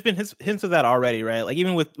like there's been hints of that already, right? Like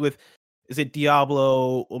even with is it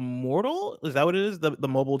Diablo Immortal? Is that what it is? The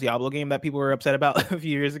mobile Diablo game that people were upset about a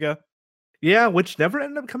few years ago? Yeah, which never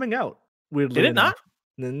ended up coming out. Weirdly Did it enough.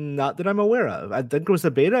 Not that I'm aware of. I think it was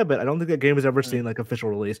a beta, but I don't think that game has ever seen like official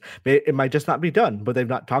release. It might just not be done, but they've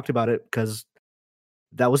not talked about it because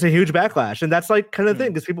that was a huge backlash. And that's like kind of thing,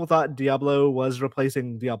 because people thought Diablo was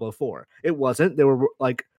replacing Diablo 4. It wasn't. They were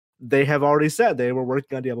like, they have already said they were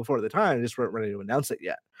working on Diablo 4 at the time, they just weren't ready to announce it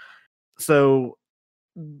yet. So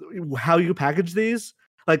how you package these,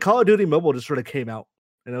 like Call of Duty Mobile just sort of came out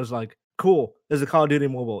and it was like, cool, there's a Call of Duty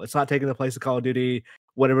Mobile. It's not taking the place of Call of Duty,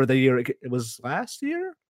 whatever the year it was, last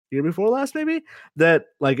year before last, maybe, that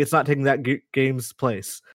like it's not taking that game's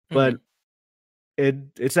place. But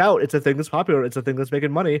it's out. It's a thing that's popular. It's a thing that's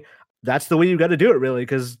making money. That's the way you got to do it, really,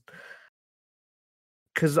 because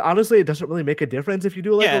honestly, it doesn't really make a difference if you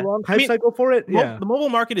do a long hype cycle for it. The mobile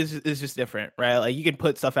market is just different, right? Like you can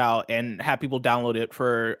put stuff out and have people download it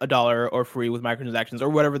for $1 or free with microtransactions or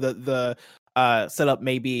whatever the setup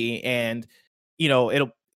may be, and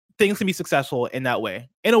things can be successful in that way.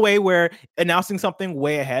 In a way where announcing something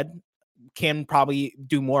way ahead can probably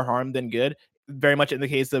do more harm than good. Very much in the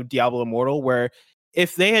case of Diablo Immortal, where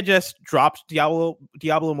if they had just dropped Diablo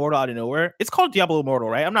Immortal out of nowhere, it's called Diablo Immortal,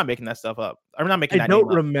 right? I'm not making that stuff up. I'm not making that name up. I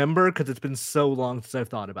don't remember because it's been so long since I've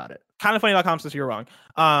thought about it. Kindoffunny.com says you're wrong.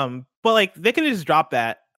 But like they could have just dropped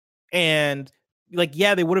that, and like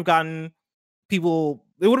they would have gotten people.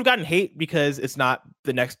 They would have gotten hate because it's not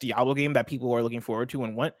the next Diablo game that people are looking forward to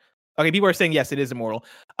and want. Okay, people are saying yes, it is Immortal.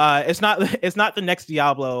 It's not the next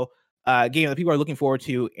Diablo game that people are looking forward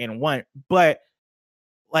to and want, but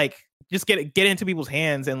like just get it into people's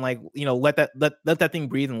hands and like let that thing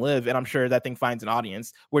breathe and live, and I'm sure that thing finds an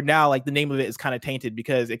audience. Where now like the name of it is kind of tainted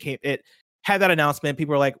because it had that announcement,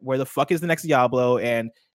 people are like, where the fuck is the next Diablo?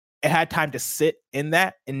 And it had time to sit in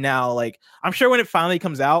that, and now like I'm sure when it finally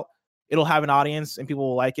comes out, it'll have an audience and people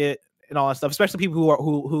will like it and all that stuff, especially people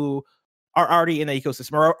who are already in the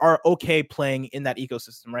ecosystem or are okay playing in that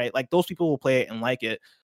ecosystem, right? Like those people will play it and like it,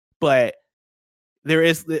 but there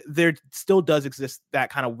still does exist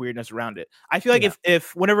that kind of weirdness around it. I feel like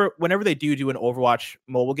if whenever they do an Overwatch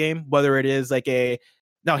mobile game, whether it is like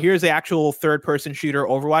here's the actual third person shooter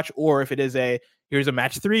Overwatch, or if it is here's a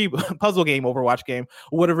match 3 puzzle game Overwatch game,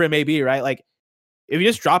 whatever it may be, right? Like if you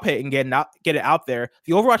just drop it and get it out there,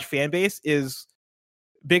 the Overwatch fan base is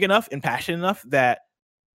big enough and passionate enough that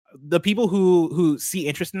the people who see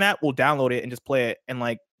interest in that will download it and just play it and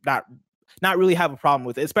like not really have a problem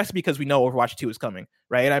with it, especially because we know Overwatch 2 is coming,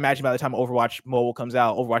 right? And I imagine by the time Overwatch Mobile comes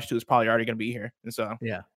out, Overwatch 2 is probably already going to be here. And so,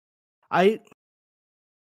 yeah,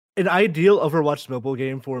 an ideal Overwatch mobile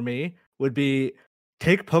game for me would be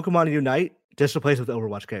take Pokemon Unite, just replace it with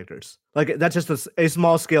Overwatch characters. Like that's just a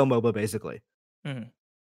small scale MOBA basically. Mhm.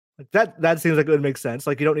 Like that seems like it would make sense.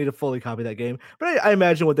 Like you don't need to fully copy that game, but I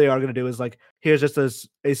imagine what they are going to do is like here's just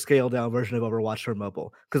a scaled down version of Overwatch for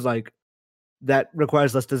mobile because like that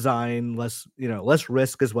requires less design, less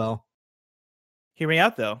risk as well. Hear me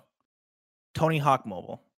out though. Tony Hawk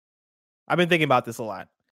Mobile. I've been thinking about this a lot.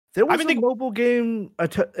 There was a mobile game.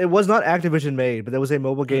 It was not Activision made, but there was a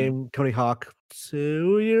mobile game, Tony Hawk,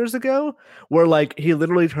 2 years ago, where like he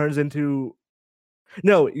literally turns into.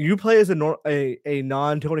 No, you play as a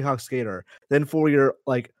non Tony Hawk skater. Then for your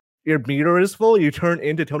meter is full, you turn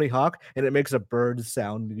into Tony Hawk, and it makes a bird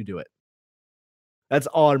sound when you do it. That's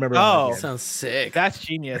all I remember. Oh, sounds sick. That's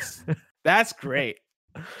genius. That's great.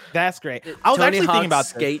 That's great. I was Tony actually Hawk thinking about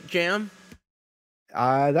Skate Jam.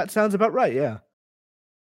 That sounds about right. Yeah.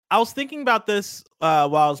 I was thinking about this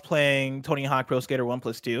while I was playing Tony Hawk Pro Skater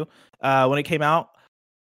 1+2 when it came out.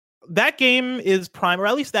 That game is prime, or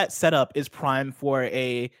at least that setup is prime for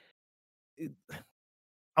I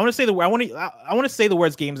want to say I want to say the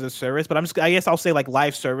words games as a service, but I guess I'll say like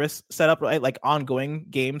live service setup, right? Like ongoing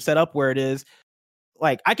game setup where it is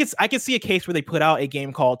like I could see a case where they put out a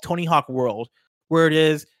game called Tony Hawk World, where it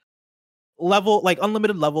is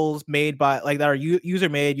unlimited levels made by like that are user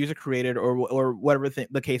made, user created, or whatever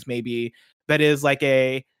the case may be. That is like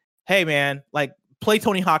a hey man, like play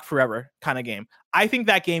Tony Hawk forever kind of game. I think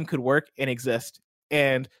that game could work and exist.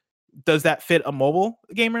 And does that fit a mobile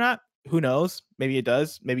game or not? Who knows? Maybe it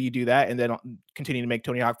does. Maybe you do that and then continue to make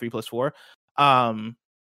Tony Hawk 3+4.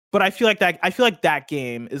 But I feel like that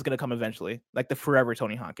game is gonna come eventually, like the forever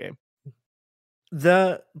Tony Hawk game.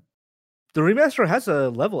 The remaster has a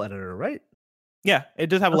level editor, right? Yeah, it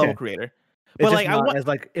does have a level creator. But it's like just not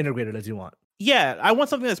as integrated as you want. Yeah, I want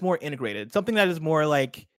something that's more integrated, something that is more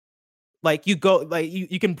like you go like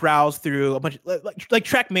you can browse through a bunch of, like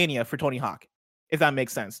Trackmania for Tony Hawk, if that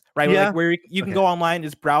makes sense, right? Yeah. Like where you can go online and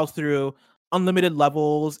just browse through unlimited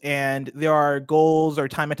levels, and there are goals or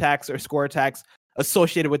time attacks or score attacks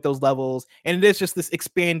associated with those levels, and it is just this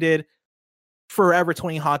expanded forever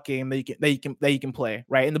Tony Hawk game that you can play,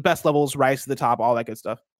 right? And the best levels rise to the top, all that good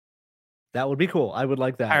stuff. That would be cool. I would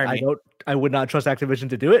like that. Hire me. I would not trust Activision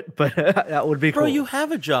to do it, but that would be cool. Bro, you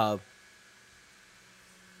have a job.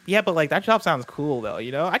 Yeah, but like that job sounds cool though,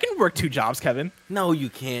 you know? I can work 2 jobs, Kevin. No, you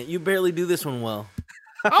can't. You barely do this one well.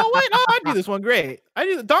 Oh wait, no, I do this one great.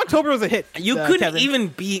 Dogtober was a hit. You couldn't Kevin. even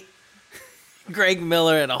beat Greg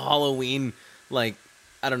Miller at a Halloween, like,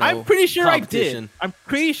 I don't know. I'm pretty sure competition.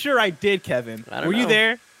 I did, Kevin. Were you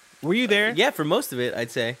there? Were you there? Yeah, for most of it,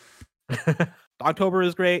 I'd say. October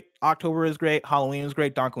is great. October is great. Halloween is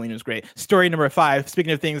great. Donkoween is great. Story number 5.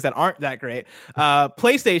 Speaking of things that aren't that great,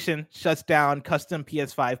 PlayStation shuts down custom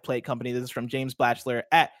PS5 plate company. This is from James Batchelor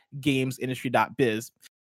at gamesindustry.biz.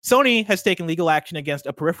 Sony has taken legal action against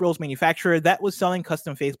a peripherals manufacturer that was selling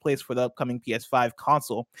custom faceplates for the upcoming PS5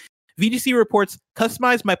 console. VGC reports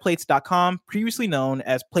CustomizeMyPlates.com, previously known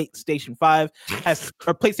as PlayStation 5,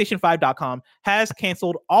 PlayStation5.com, has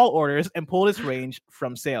canceled all orders and pulled its range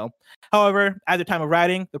from sale. However, at the time of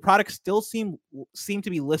writing, the products still seem to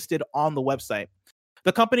be listed on the website.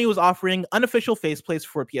 The company was offering unofficial faceplates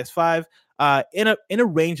for PS5 in a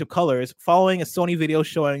range of colors, following a Sony video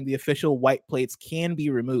showing the official white plates can be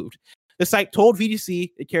removed. The site told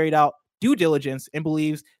VGC it carried out due diligence and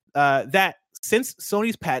believes that since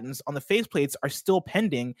Sony's patents on the faceplates are still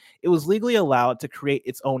pending, it was legally allowed to create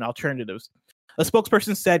its own alternatives. A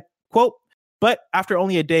spokesperson said, quote, "But after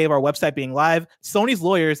only a day of our website being live, Sony's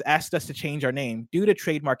lawyers asked us to change our name due to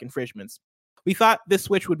trademark infringements. We thought this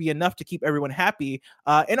switch would be enough to keep everyone happy,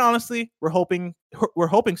 and honestly, we're hoping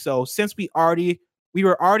so, since we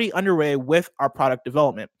were already underway with our product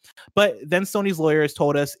development. But then Sony's lawyers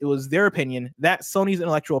told us it was their opinion that Sony's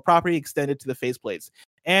intellectual property extended to the faceplates,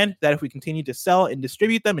 and that if we continued to sell and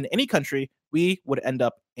distribute them in any country, we would end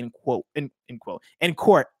up in court, end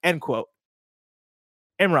quote.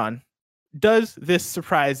 Imran, does this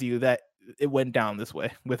surprise you that it went down this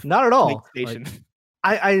way with not at all?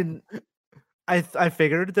 PlayStation? I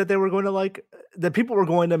figured that they were going to that people were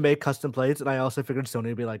going to make custom plates, and I also figured Sony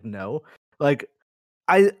would be like, no. Like,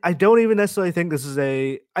 I don't even necessarily think this is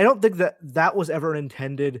I don't think that was ever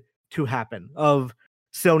intended to happen. Of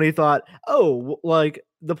Sony thought, oh, like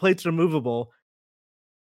the plates are movable.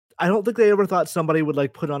 I don't think they ever thought somebody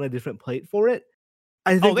would put on a different plate for it.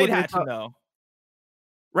 I think they'd have to know,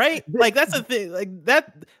 right? Like that's the thing. Like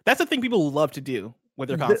that's the thing people love to do with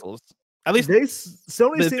their consoles. At least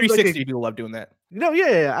Sony the seems 360 like people love doing that. No,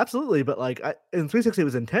 yeah, absolutely. But like in 360, it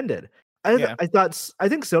was intended. I Yeah. I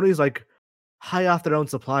think Sony's like high off their own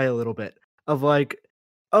supply a little bit of like,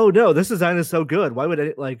 oh no, this design is so good. Why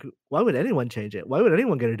would anyone change it? Why would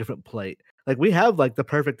anyone get a different plate? Like we have like the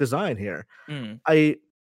perfect design here. Mm.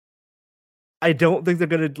 I don't think they're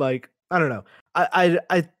gonna like. I don't know.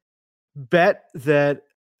 I bet that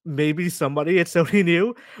maybe somebody at Sony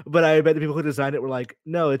knew, but I bet the people who designed it were like,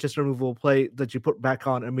 no, it's just a removable plate that you put back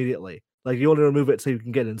on immediately. Like you only remove it so you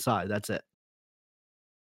can get inside. That's it.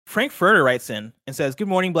 Frank Furter writes in and says, "Good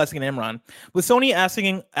morning, Blessing and Imran. With Sony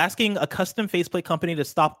asking a custom faceplate company to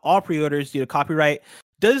stop all pre-orders due to copyright,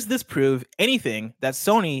 does this prove anything that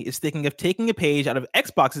Sony is thinking of taking a page out of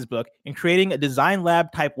Xbox's book and creating a design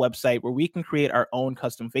lab type website where we can create our own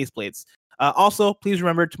custom faceplates? Also, please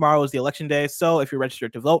remember tomorrow is the election day, so if you're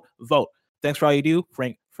registered to vote, vote. Thanks for all you do,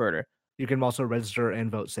 Frank Furter." You can also register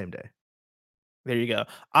and vote same day. There you go.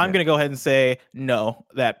 I'm going to go ahead and say no,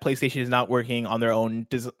 that PlayStation is not working on their own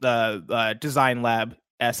design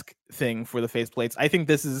lab-esque thing for the faceplates. I think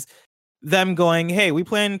this is them going, hey, we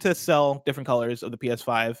plan to sell different colors of the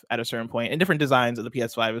PS5 at a certain point and different designs of the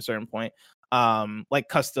PS5 at a certain point. Like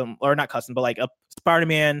custom, or not custom, but like a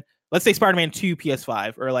Spider-Man, let's say Spider-Man 2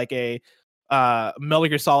 PS5, or like a Metal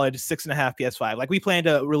Gear Solid 6.5 PS5. Like we plan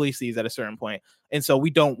to release these at a certain point. And so we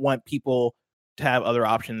don't want people to have other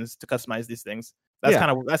options to customize these things. That's kind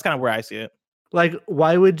of where I see it. Like,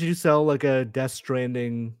 why would you sell like a Death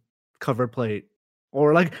Stranding cover plate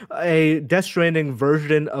or like a Death Stranding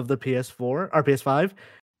version of the PS4 or PS5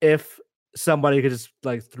 if somebody could just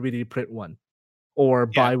like 3D print one or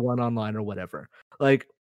buy one online or whatever? Like,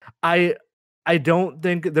 I don't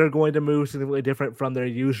think they're going to move significantly different from their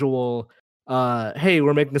usual hey,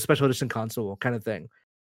 we're making a special edition console kind of thing.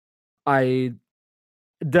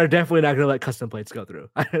 They're definitely not going to let custom plates go through.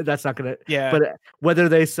 That's not going to. Yeah. But whether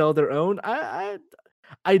they sell their own, I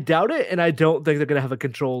doubt it, and I don't think they're going to have a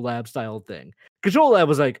Control Lab style thing. Control Lab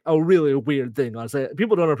was like a really weird thing. Honestly,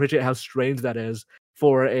 people don't appreciate how strange that is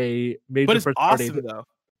for a major. But it's first awesome party. though.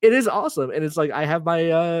 It is awesome, and it's like I have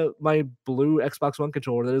my my blue Xbox One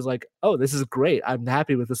controller that is like, oh, this is great. I'm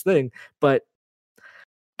happy with this thing, but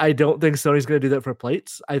I don't think Sony's going to do that for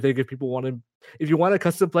plates. I think if you want a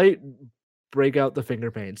custom plate, break out the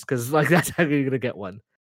finger paints because like that's how you're gonna get one.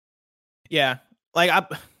 Yeah, like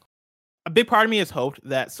a big part of me has hoped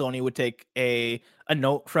that Sony would take a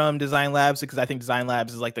note from Design Labs, because I think Design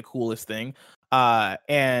Labs is like the coolest thing.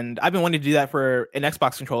 And I've been wanting to do that for an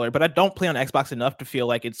Xbox controller, but I don't play on Xbox enough to feel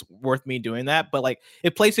like it's worth me doing that. But like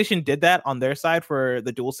if PlayStation did that on their side for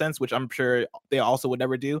the DualSense, which I'm sure they also would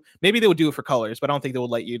never do, maybe they would do it for colors, but I don't think they would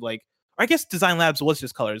let you like. Or I guess Design Labs was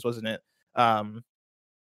just colors, wasn't it?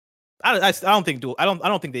 I don't think I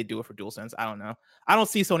don't think they do it for DualSense. I don't know. I don't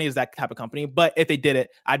see Sony as that type of company, but if they did it,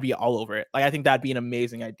 I'd be all over it. Like I think that'd be an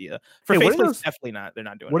amazing idea. For faceplates, definitely not. They're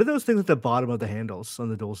not doing. What are those things at the bottom of the handles on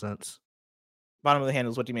the DualSense? Bottom of the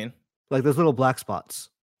handles. What do you mean? Like those little black spots.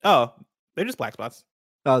 Oh, they're just black spots.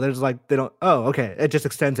 Oh, there's like they don't. Oh, okay. It just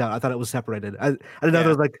extends out. I thought it was separated. I didn't know there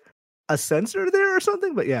was like a sensor there or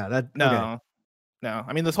something. But yeah, that no.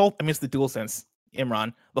 I mean it's the DualSense,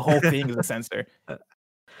 Imran. The whole thing is a sensor.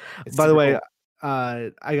 By the way,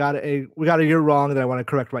 we got a year wrong that I want to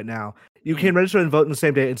correct right now. You can register and vote in the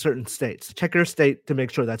same day in certain states. Check your state to make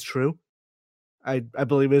sure that's true. I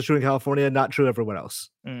believe it's true in California, not true everywhere else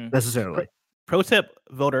necessarily. Pro tip: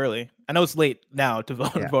 vote early. I know it's late now to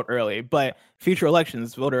vote early, but future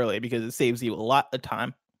elections, vote early because it saves you a lot of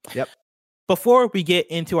time. Yep. Before we get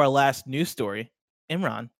into our last news story,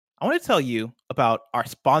 Imran, I want to tell you about our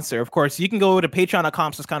sponsor. Of course, you can go to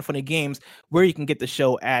patreon.com/KindofFunnyGames where you can get the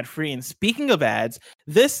show ad-free. And speaking of ads,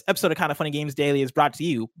 this episode of Kind of Funny Games Daily is brought to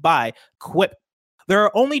you by Quip. There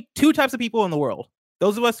are only two types of people in the world: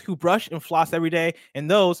 those of us who brush and floss every day, and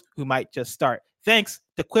those who might just start. Thanks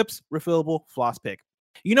to Quip's refillable floss pick.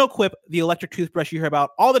 You know Quip, the electric toothbrush you hear about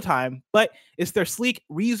all the time, but it's their sleek,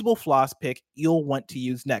 reusable floss pick you'll want to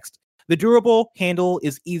use next. The durable handle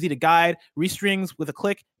is easy to guide, restrings with a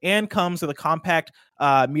click, and comes with a compact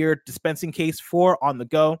mirrored dispensing case for on the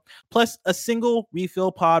go. Plus, a single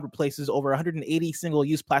refill pod replaces over 180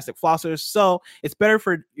 single-use plastic flossers, so it's better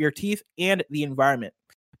for your teeth and the environment.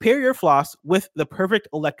 Pair your floss with the perfect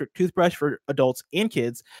electric toothbrush for adults and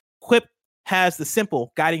kids. Quip has the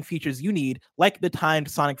simple guiding features you need, like the timed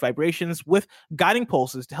sonic vibrations with guiding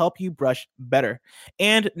pulses to help you brush better.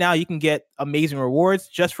 And now you can get amazing rewards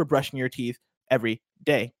just for brushing your teeth every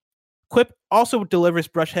day. Quip also delivers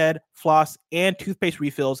brush head, floss, and toothpaste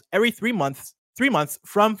refills every 3 months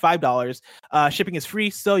from $5. Shipping is free,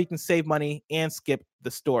 so you can save money and skip the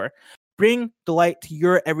store. Bring delight to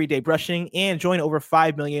your everyday brushing and join over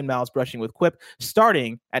 5 million mouths brushing with Quip,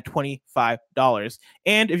 starting at $25.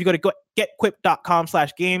 And if you go to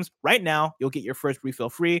getquip.com/games right now, you'll get your first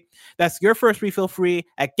refill free. That's your first refill free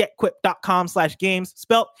at getquip.com/games,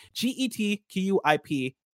 spelled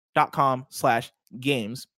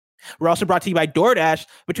GETQUIP.com/games. We're also brought to you by DoorDash.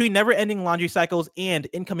 Between never-ending laundry cycles and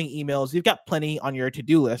incoming emails, you've got plenty on your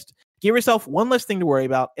to-do list. Give yourself one less thing to worry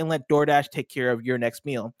about and let DoorDash take care of your next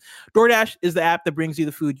meal. DoorDash is the app that brings you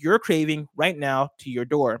the food you're craving right now to your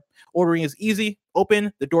door. Ordering is easy.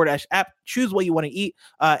 Open the DoorDash app, choose what you want to eat,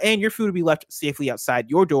 and your food will be left safely outside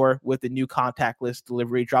your door with the new contactless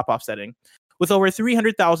delivery drop-off setting. With over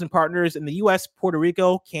 300,000 partners in the US, Puerto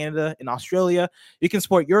Rico, Canada, and Australia, you can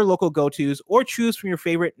support your local go-tos or choose from your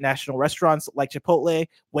favorite national restaurants like Chipotle,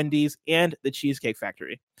 Wendy's, and the Cheesecake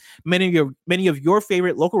Factory. Many of your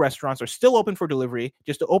favorite local restaurants are still open for delivery.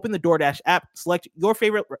 Just to open the DoorDash app, select your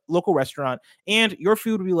favorite local restaurant, and your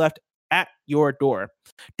food will be left at your door.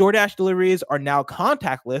 DoorDash deliveries are now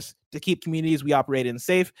contactless to keep communities we operate in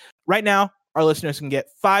safe. Right now, our listeners can get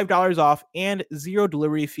 $5 off and 0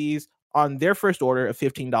 delivery fees on their first order of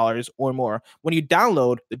 $15 or more when you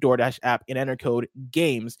download the DoorDash app and enter code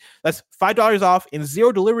GAMES. That's $5 off and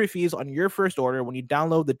 0 delivery fees on your first order when you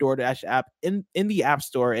download the DoorDash app in the App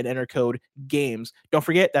Store and enter code GAMES. Don't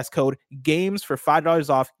forget, that's code GAMES for $5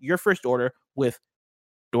 off your first order with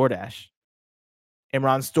DoorDash.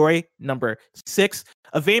 Imran's story number 6.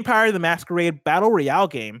 A Vampire the Masquerade Battle Royale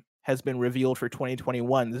game has been revealed for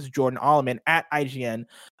 2021. This is Jordan Alleman at IGN.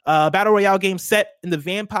 Battle Royale game set in the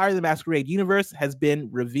Vampire the Masquerade universe has been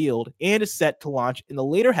revealed and is set to launch in the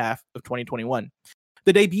later half of 2021.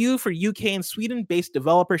 The debut for UK and Sweden-based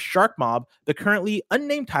developer Shark Mob, the currently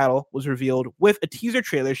unnamed title, was revealed with a teaser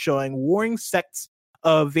trailer showing warring sects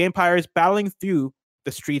of vampires battling through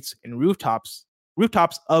the streets and rooftops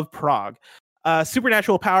of Prague.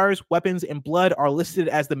 Supernatural powers, weapons, and blood are listed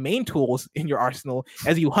as the main tools in your arsenal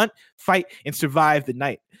as you hunt, fight, and survive the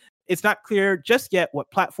night. It's not clear just yet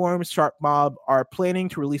what platforms Shark Mob are planning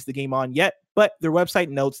to release the game on yet, but their website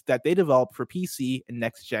notes that they develop for PC and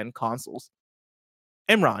next-gen consoles.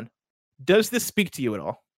 Imran, does this speak to you at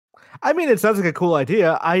all? I mean, it sounds like a cool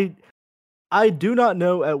idea. I do not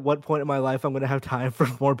know at what point in my life I'm going to have time for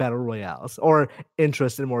more battle royales or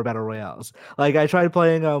interest in more battle royales. Like, I tried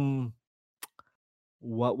playing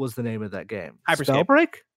what was the name of that game? Hyperscape.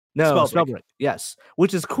 Spellbreak? No, Spellbreak. Spellbreak. Yes,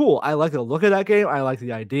 which is cool. I like the look of that game. I like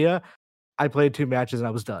the idea. I played 2 matches and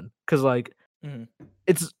I was done because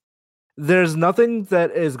there's nothing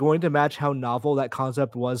that is going to match how novel that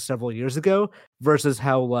concept was several years ago versus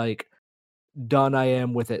how like done I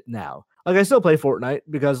am with it now. Like, I still play Fortnite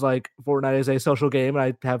because like Fortnite is a social game and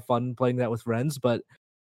I have fun playing that with friends, but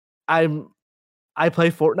I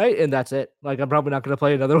play Fortnite and that's it. Like, I'm probably not going to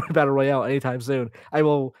play another battle royale anytime soon. I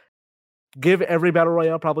will give every battle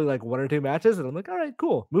royale probably like 1 or 2 matches, and I'm like, all right,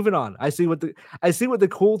 cool, moving on. I see what the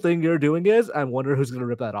cool thing you're doing is. I wonder who's going to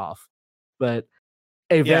rip that off. But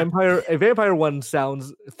a vampire one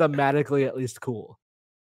sounds thematically at least cool.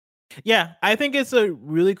 Yeah, I think it's a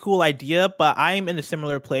really cool idea, but I'm in a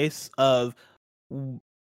similar place of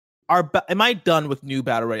am I done with new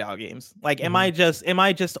battle royale games? Like, am I just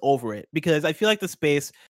over it? Because I feel like the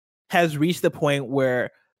space has reached the point where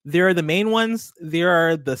there are the main ones, there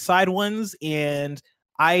are the side ones, and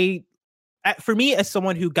for me, as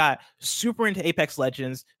someone who got super into Apex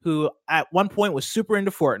Legends, who at one point was super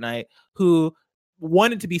into Fortnite, who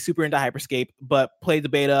wanted to be super into Hyperscape, but played the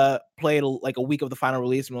beta, played like a week of the final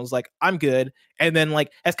release, and was like, I'm good. And then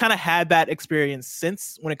like has kind of had that experience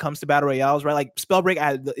since when it comes to battle royales, right? Like Spellbreak,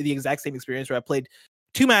 I had the exact same experience where I played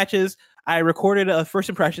 2 matches. I recorded first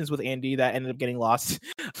impressions with Andy that ended up getting lost.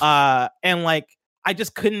 And like, I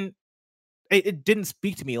just couldn't, it didn't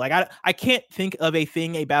speak to me. Like, I can't think of a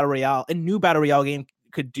new battle royale game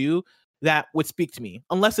could do that would speak to me,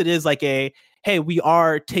 unless it is like hey, we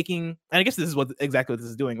are taking, and I guess this is exactly what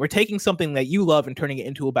this is doing. We're taking something that you love and turning it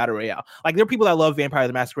into a battle royale. Like, there are people that love Vampire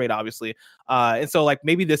the Masquerade, obviously. And so like,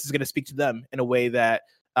 maybe this is going to speak to them in a way that,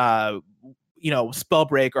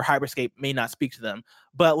 Spellbreak or Hyperscape may not speak to them.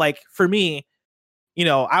 But like, for me, you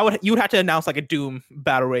would have to announce like a Doom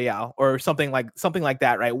battle royale or something like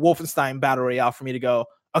that, right? Wolfenstein battle royale for me to go,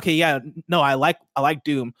 okay, yeah, no, I like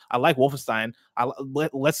Doom, I like Wolfenstein.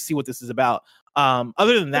 Let's see what this is about.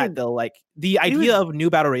 Other than that, though, like the idea of new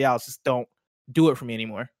battle royales just don't do it for me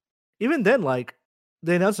anymore. Even then, like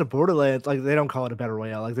they announced a Borderlands, like they don't call it a battle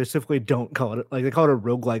royale. Like they specifically don't call it, like they call it a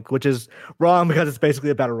roguelike, which is wrong because it's basically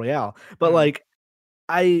a battle royale. But like,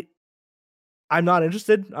 I'm not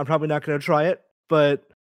interested. I'm probably not going to try it. But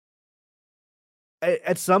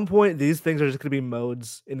at some point these things are just going to be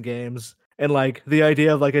modes in games, and like the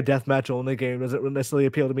idea of like a deathmatch only game doesn't necessarily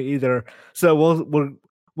appeal to me either. So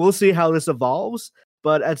we'll see how this evolves.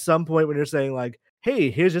 But at some point when you're saying like, hey,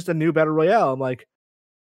 here's just a new battle royale, I'm like,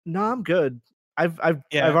 no, I'm good. I've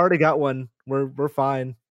already got one. We're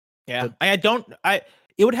fine. Yeah,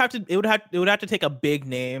 it would have to take a big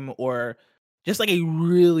name or just like a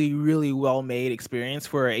really, really well made experience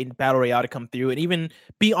for a battle royale to come through and even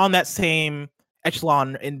be on that same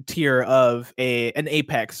echelon and tier of an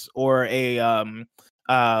Apex or a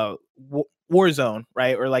Warzone,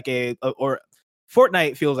 right? Or like or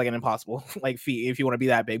Fortnite feels like an impossible like feat if you want to be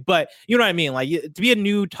that big, but you know what I mean. Like to be a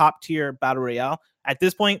new top tier battle royale at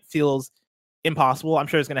this point feels impossible. I'm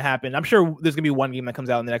sure it's going to happen. I'm sure there's going to be one game that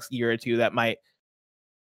comes out in the next year or two that might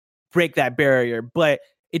break that barrier, but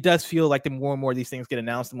it does feel like the more and more these things get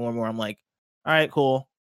announced, the more and more I'm like, all right, cool.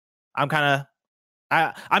 I'm not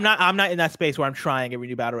in that space where I'm trying every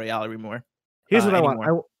new battle royale anymore. Here's what I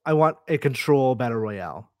want. I want a control battle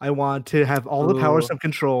royale. I want to have all the powers of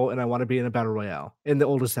control, and I want to be in a battle royale in the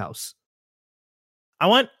oldest house. I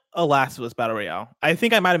want a Last of Us battle royale. I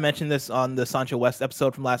think I might have mentioned this on the Sancho West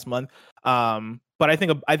episode from last month. But I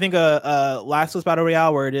think a Last of Us battle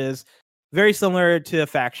royale where it is very similar to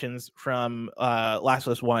factions from Last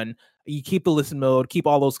of Us 1. You keep the listen mode, keep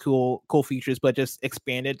all those cool features, but just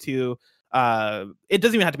expand it to it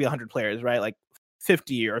doesn't even have to be 100 players, right? Like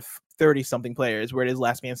 50 or 30 something players where it is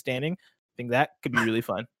last man standing. I think that could be really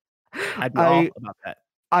fun. I'd be all about that.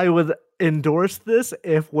 I would endorse this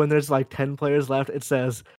if when there's like 10 players left, it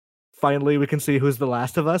says, finally we can see who's the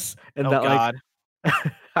last of us. And God.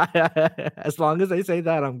 Like as long as they say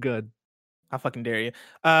that, I'm good. How fucking dare you.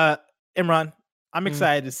 Imran, I'm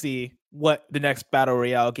excited to see what the next battle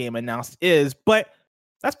royale game announced is, but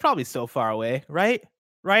that's probably so far away, right?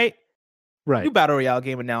 New battle royale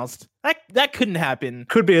game announced. That couldn't happen.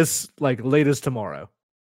 Could be as like late as tomorrow.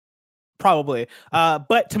 Probably.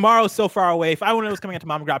 But tomorrow is so far away. If I want to know what's coming out to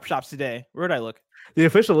Mom and Grop shops today, where would I look? The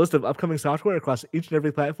official list of upcoming software across each and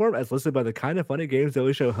every platform as listed by the Kinda Funny Games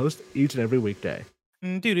Daily Show host each and every weekday.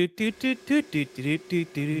 Yeah.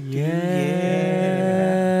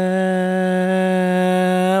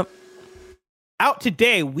 Out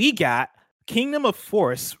today, we got Kingdom of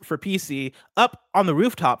Force for PC, Up on the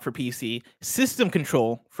Rooftop for PC, System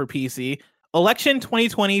Control for PC, Election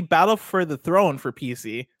 2020 Battle for the Throne for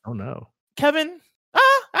PC. Oh no. Kevin?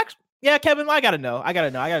 Kevin, I gotta know what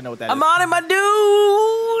that is. I'm on it, my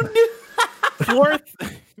dude.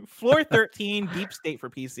 Floor 13 Deep State for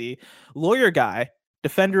PC, Lawyer Guy,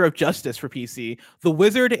 Defender of Justice for PC, The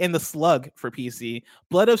Wizard and the Slug for PC,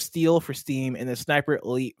 Blood of Steel for Steam, and the Sniper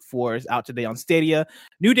Elite 4 is out today on Stadia.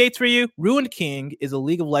 New dates for you: Ruined King is a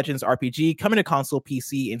League of Legends RPG coming to console,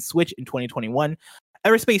 PC, and Switch in 2021.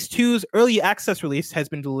 Everspace 2's early access release has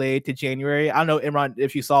been delayed to January. I don't know, Imran,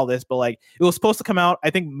 if you saw this, but like it was supposed to come out, I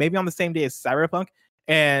think maybe on the same day as Cyberpunk,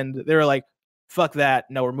 and they were like, fuck that,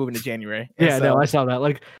 no, we're moving to January. No, I saw that.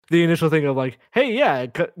 Like the initial thing of like, hey, yeah,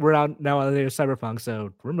 we're now on the day of Cyberpunk,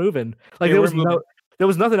 so we're moving. Like there was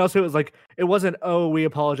nothing else. It was like, it wasn't, oh, we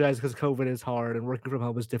apologize because COVID is hard and working from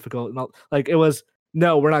home is difficult. And all, like it was,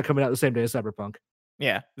 no, we're not coming out the same day as Cyberpunk.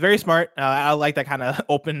 Yeah, very smart. I like that kind of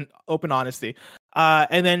open honesty.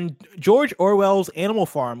 And then George Orwell's Animal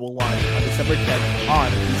Farm will launch on December 10th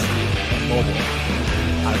on PC and mobile.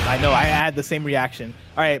 I know, I had the same reaction.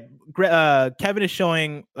 All right, Kevin is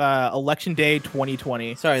showing Election Day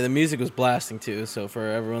 2020. Sorry, the music was blasting too, so for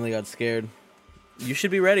everyone that got scared, you should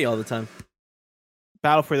be ready all the time.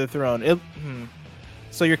 Battle for the Throne.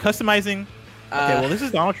 So you're customizing... Okay, well, this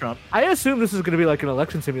is Donald Trump. I assume this is going to be like an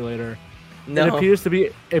election simulator. No. It appears to be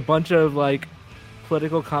a bunch of like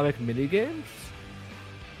political comic mini games.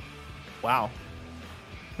 Wow.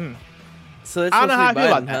 So it's I don't know how I feel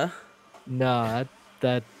about Biden, that. No,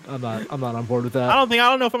 that I'm not on board with that. I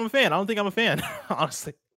don't know if I'm a fan. I don't think I'm a fan,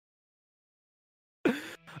 honestly.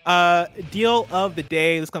 Deal of the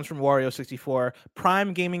day. This comes from Wario64.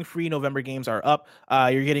 Prime Gaming free November games are up.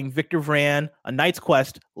 You're getting Victor Vran, A Knight's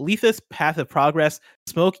Quest, Lethus Path of Progress,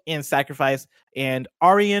 Smoke and Sacrifice, and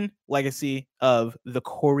Aryan Legacy of the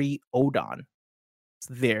Cory Odon.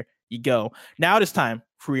 So there you go. Now it is time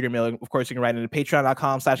for Reader Mail. Of course, you can write into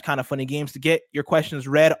patreon.com/kindafunnygames to get your questions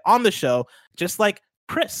read on the show, just like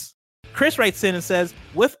Chris. Chris writes in and says,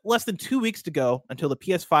 with less than 2 weeks to go until the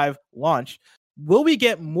PS5 launch, will we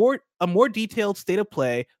get a more detailed state of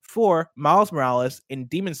play for Miles Morales and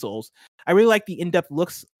Demon's Souls? I really like the in-depth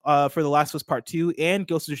looks for The Last of Us Part 2 and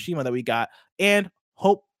Ghost of Tsushima that we got, and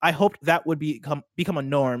I hoped that would become a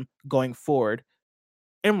norm going forward.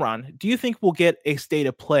 Imran, do you think we'll get a state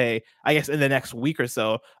of play, I guess, in the next week or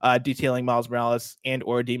so, detailing Miles Morales and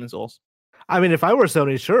or Demon's Souls? I mean, if I were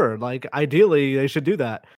Sony, sure. Like, ideally, they should do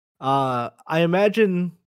that. I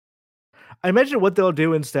imagine what they'll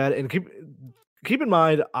do instead, and keep in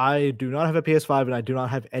mind, I do not have a PS5 and I do not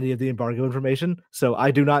have any of the embargo information, so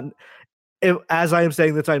I do not. As I am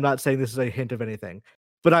saying this, I'm not saying this is a hint of anything,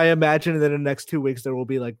 but I imagine that in the next 2 weeks there will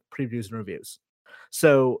be like previews and reviews.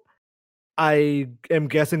 So I am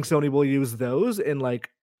guessing Sony will use those in like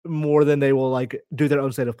more than they will like do their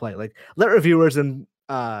own state of play. Like let reviewers and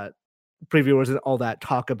previewers and all that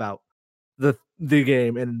talk about the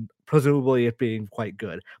game and presumably it being quite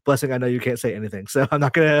good. Blessing, I know you can't say anything, so I'm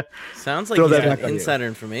not gonna. Sounds like you have insider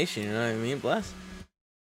information. You know what I mean, Bless?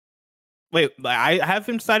 Wait, I have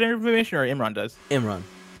insider information, or Imran does? Imran.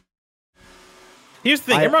 Here's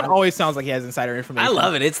the thing: Imran always sounds like he has insider information. I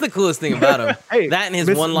love it. It's the coolest thing about him. Hey, that and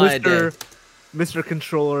his one lie a day. Mr.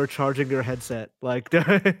 Controller charging your headset. Like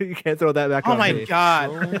you can't throw that back on me. Oh my god!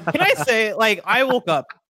 Can I say, like, I woke up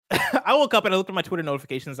and I looked at my Twitter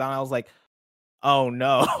notifications and I was like, oh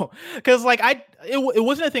no, because like it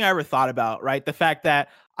wasn't a thing I ever thought about, right? The fact that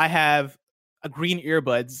I have a green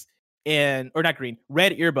earbuds red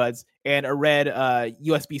earbuds and a red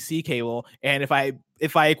USB-C cable, and if I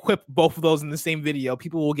equip both of those in the same video,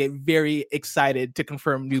 people will get very excited to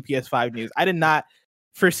confirm new PS5 news. I did not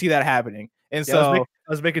foresee that happening, and so I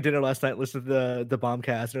was making dinner last night, listening to the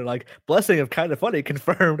Bombcast, and they're like, "Blessing of Kind of Funny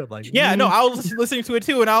confirmed." I'm like, yeah, no, I was listening to it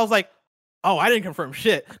too, and I was like, oh, I didn't confirm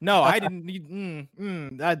shit. No, I didn't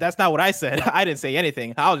need. That's not what I said. I didn't say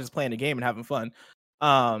anything. I was just playing the game and having fun.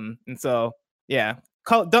 And so yeah,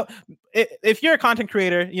 if you're a content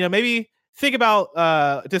creator, you know, maybe think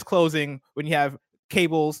about disclosing when you have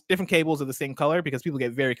different cables of the same color, because people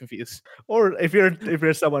get very confused. Or if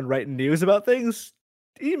you're someone writing news about things,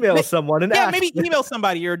 email someone and ask. Maybe email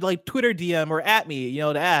somebody or like Twitter DM or at me, you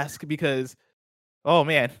know, to ask, because oh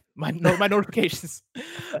man, my notifications.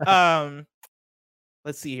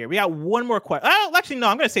 Let's see here. We got one more question. Oh, actually, no,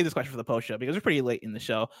 I'm going to save this question for the post show because we're pretty late in the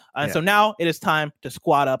show. So now it is time to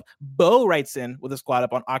squad up. Bo writes in with a squad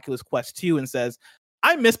up on Oculus Quest 2 and says,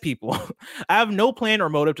 I miss people. I have no plan or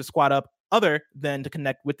motive to squad up other than to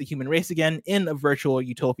connect with the human race again in a virtual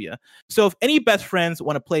utopia. So if any best friends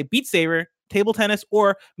want to play Beat Saber, table tennis,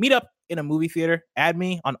 or meet up in a movie theater, add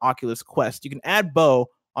me on Oculus Quest. You can add Bo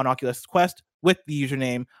on Oculus Quest with the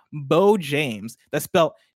username Bo James. That's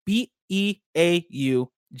spelled BEAU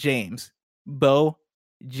James. Bo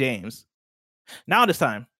James. Now it is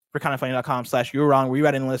time for kindoffunny.com/you're wrong, where you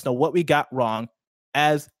write in and let us know what we got wrong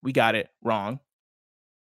as we got it wrong.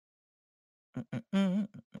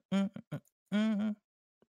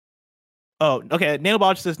 Oh, okay.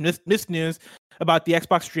 Nailbot says missed news about the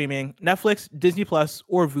Xbox streaming. Netflix, Disney Plus,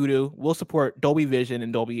 or Vudu will support Dolby Vision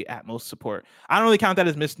and Dolby Atmos support. I don't really count that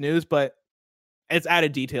as missed news, but it's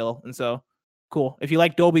added detail, and so cool. If you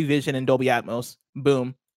like Dolby Vision and Dolby Atmos,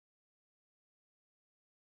 boom.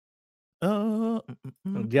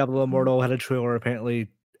 Diablo Immortal had a trailer apparently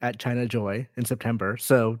at China Joy in September,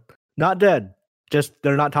 so not dead. Just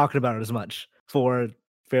they're not talking about it as much for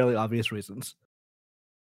fairly obvious reasons.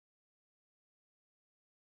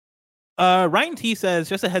 Ryan T says,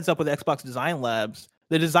 just a heads up with Xbox Design Labs.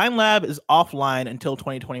 The Design Lab is offline until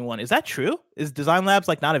 2021. Is that true? Is Design Labs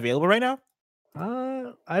like not available right now?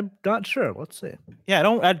 I'm not sure. Let's see. Yeah,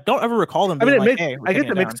 I don't ever recall them. I mean, I guess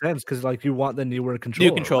it makes sense because like you want the newer controller,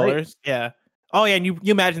 new controllers. Right? Yeah. Oh yeah, and you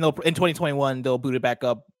imagine they'll in 2021 they'll boot it back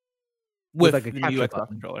up with like the new Xbox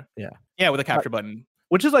controller. Yeah, with a capture button,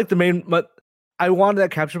 which is like the main. But I wanted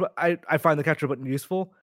that capture, but I find the capture button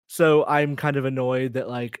useful, so I'm kind of annoyed that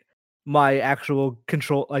like my actual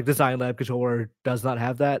control, like Design Lab controller, does not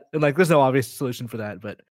have that, and like there's no obvious solution for that.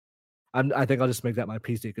 But I think I'll just make that my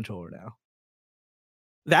PC controller now.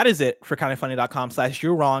 That is it for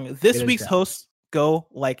kindoffunny.com/you're wrong. This week's hosts go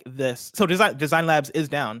like this. So Design Labs is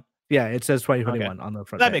down. Yeah, it says 2021 on the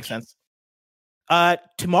front. That makes sense.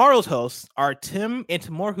 Tomorrow's hosts are Tim and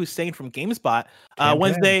Timur Hussein from GameSpot.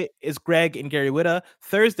 Wednesday is Greg and Gary Whitta.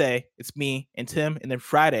 Thursday, it's me and Tim. And then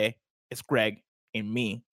Friday, it's Greg and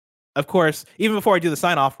me. Of course, even before I do the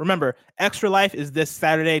sign off, remember, Extra Life is this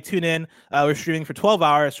Saturday. Tune in. We're streaming for 12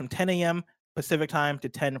 hours from 10 a.m. Pacific time to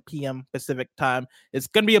 10 p.m. Pacific time. It's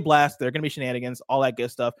going to be a blast. There are going to be shenanigans, all that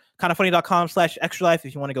good stuff. kindoffunny.com/extra life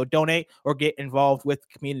if you want to go donate or get involved with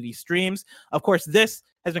community streams. Of course, this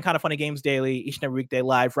has been Kind of Funny Games Daily, each and every weekday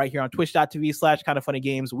live right here on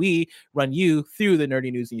twitch.tv/kindoffunnygames. We run you through the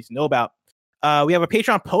nerdy news you need to know about. We have a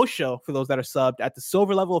Patreon post show for those that are subbed at the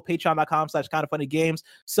silver level of patreon.com/kindoffunnygames.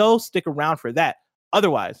 So stick around for that.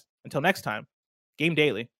 Otherwise, until next time, Game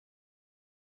Daily.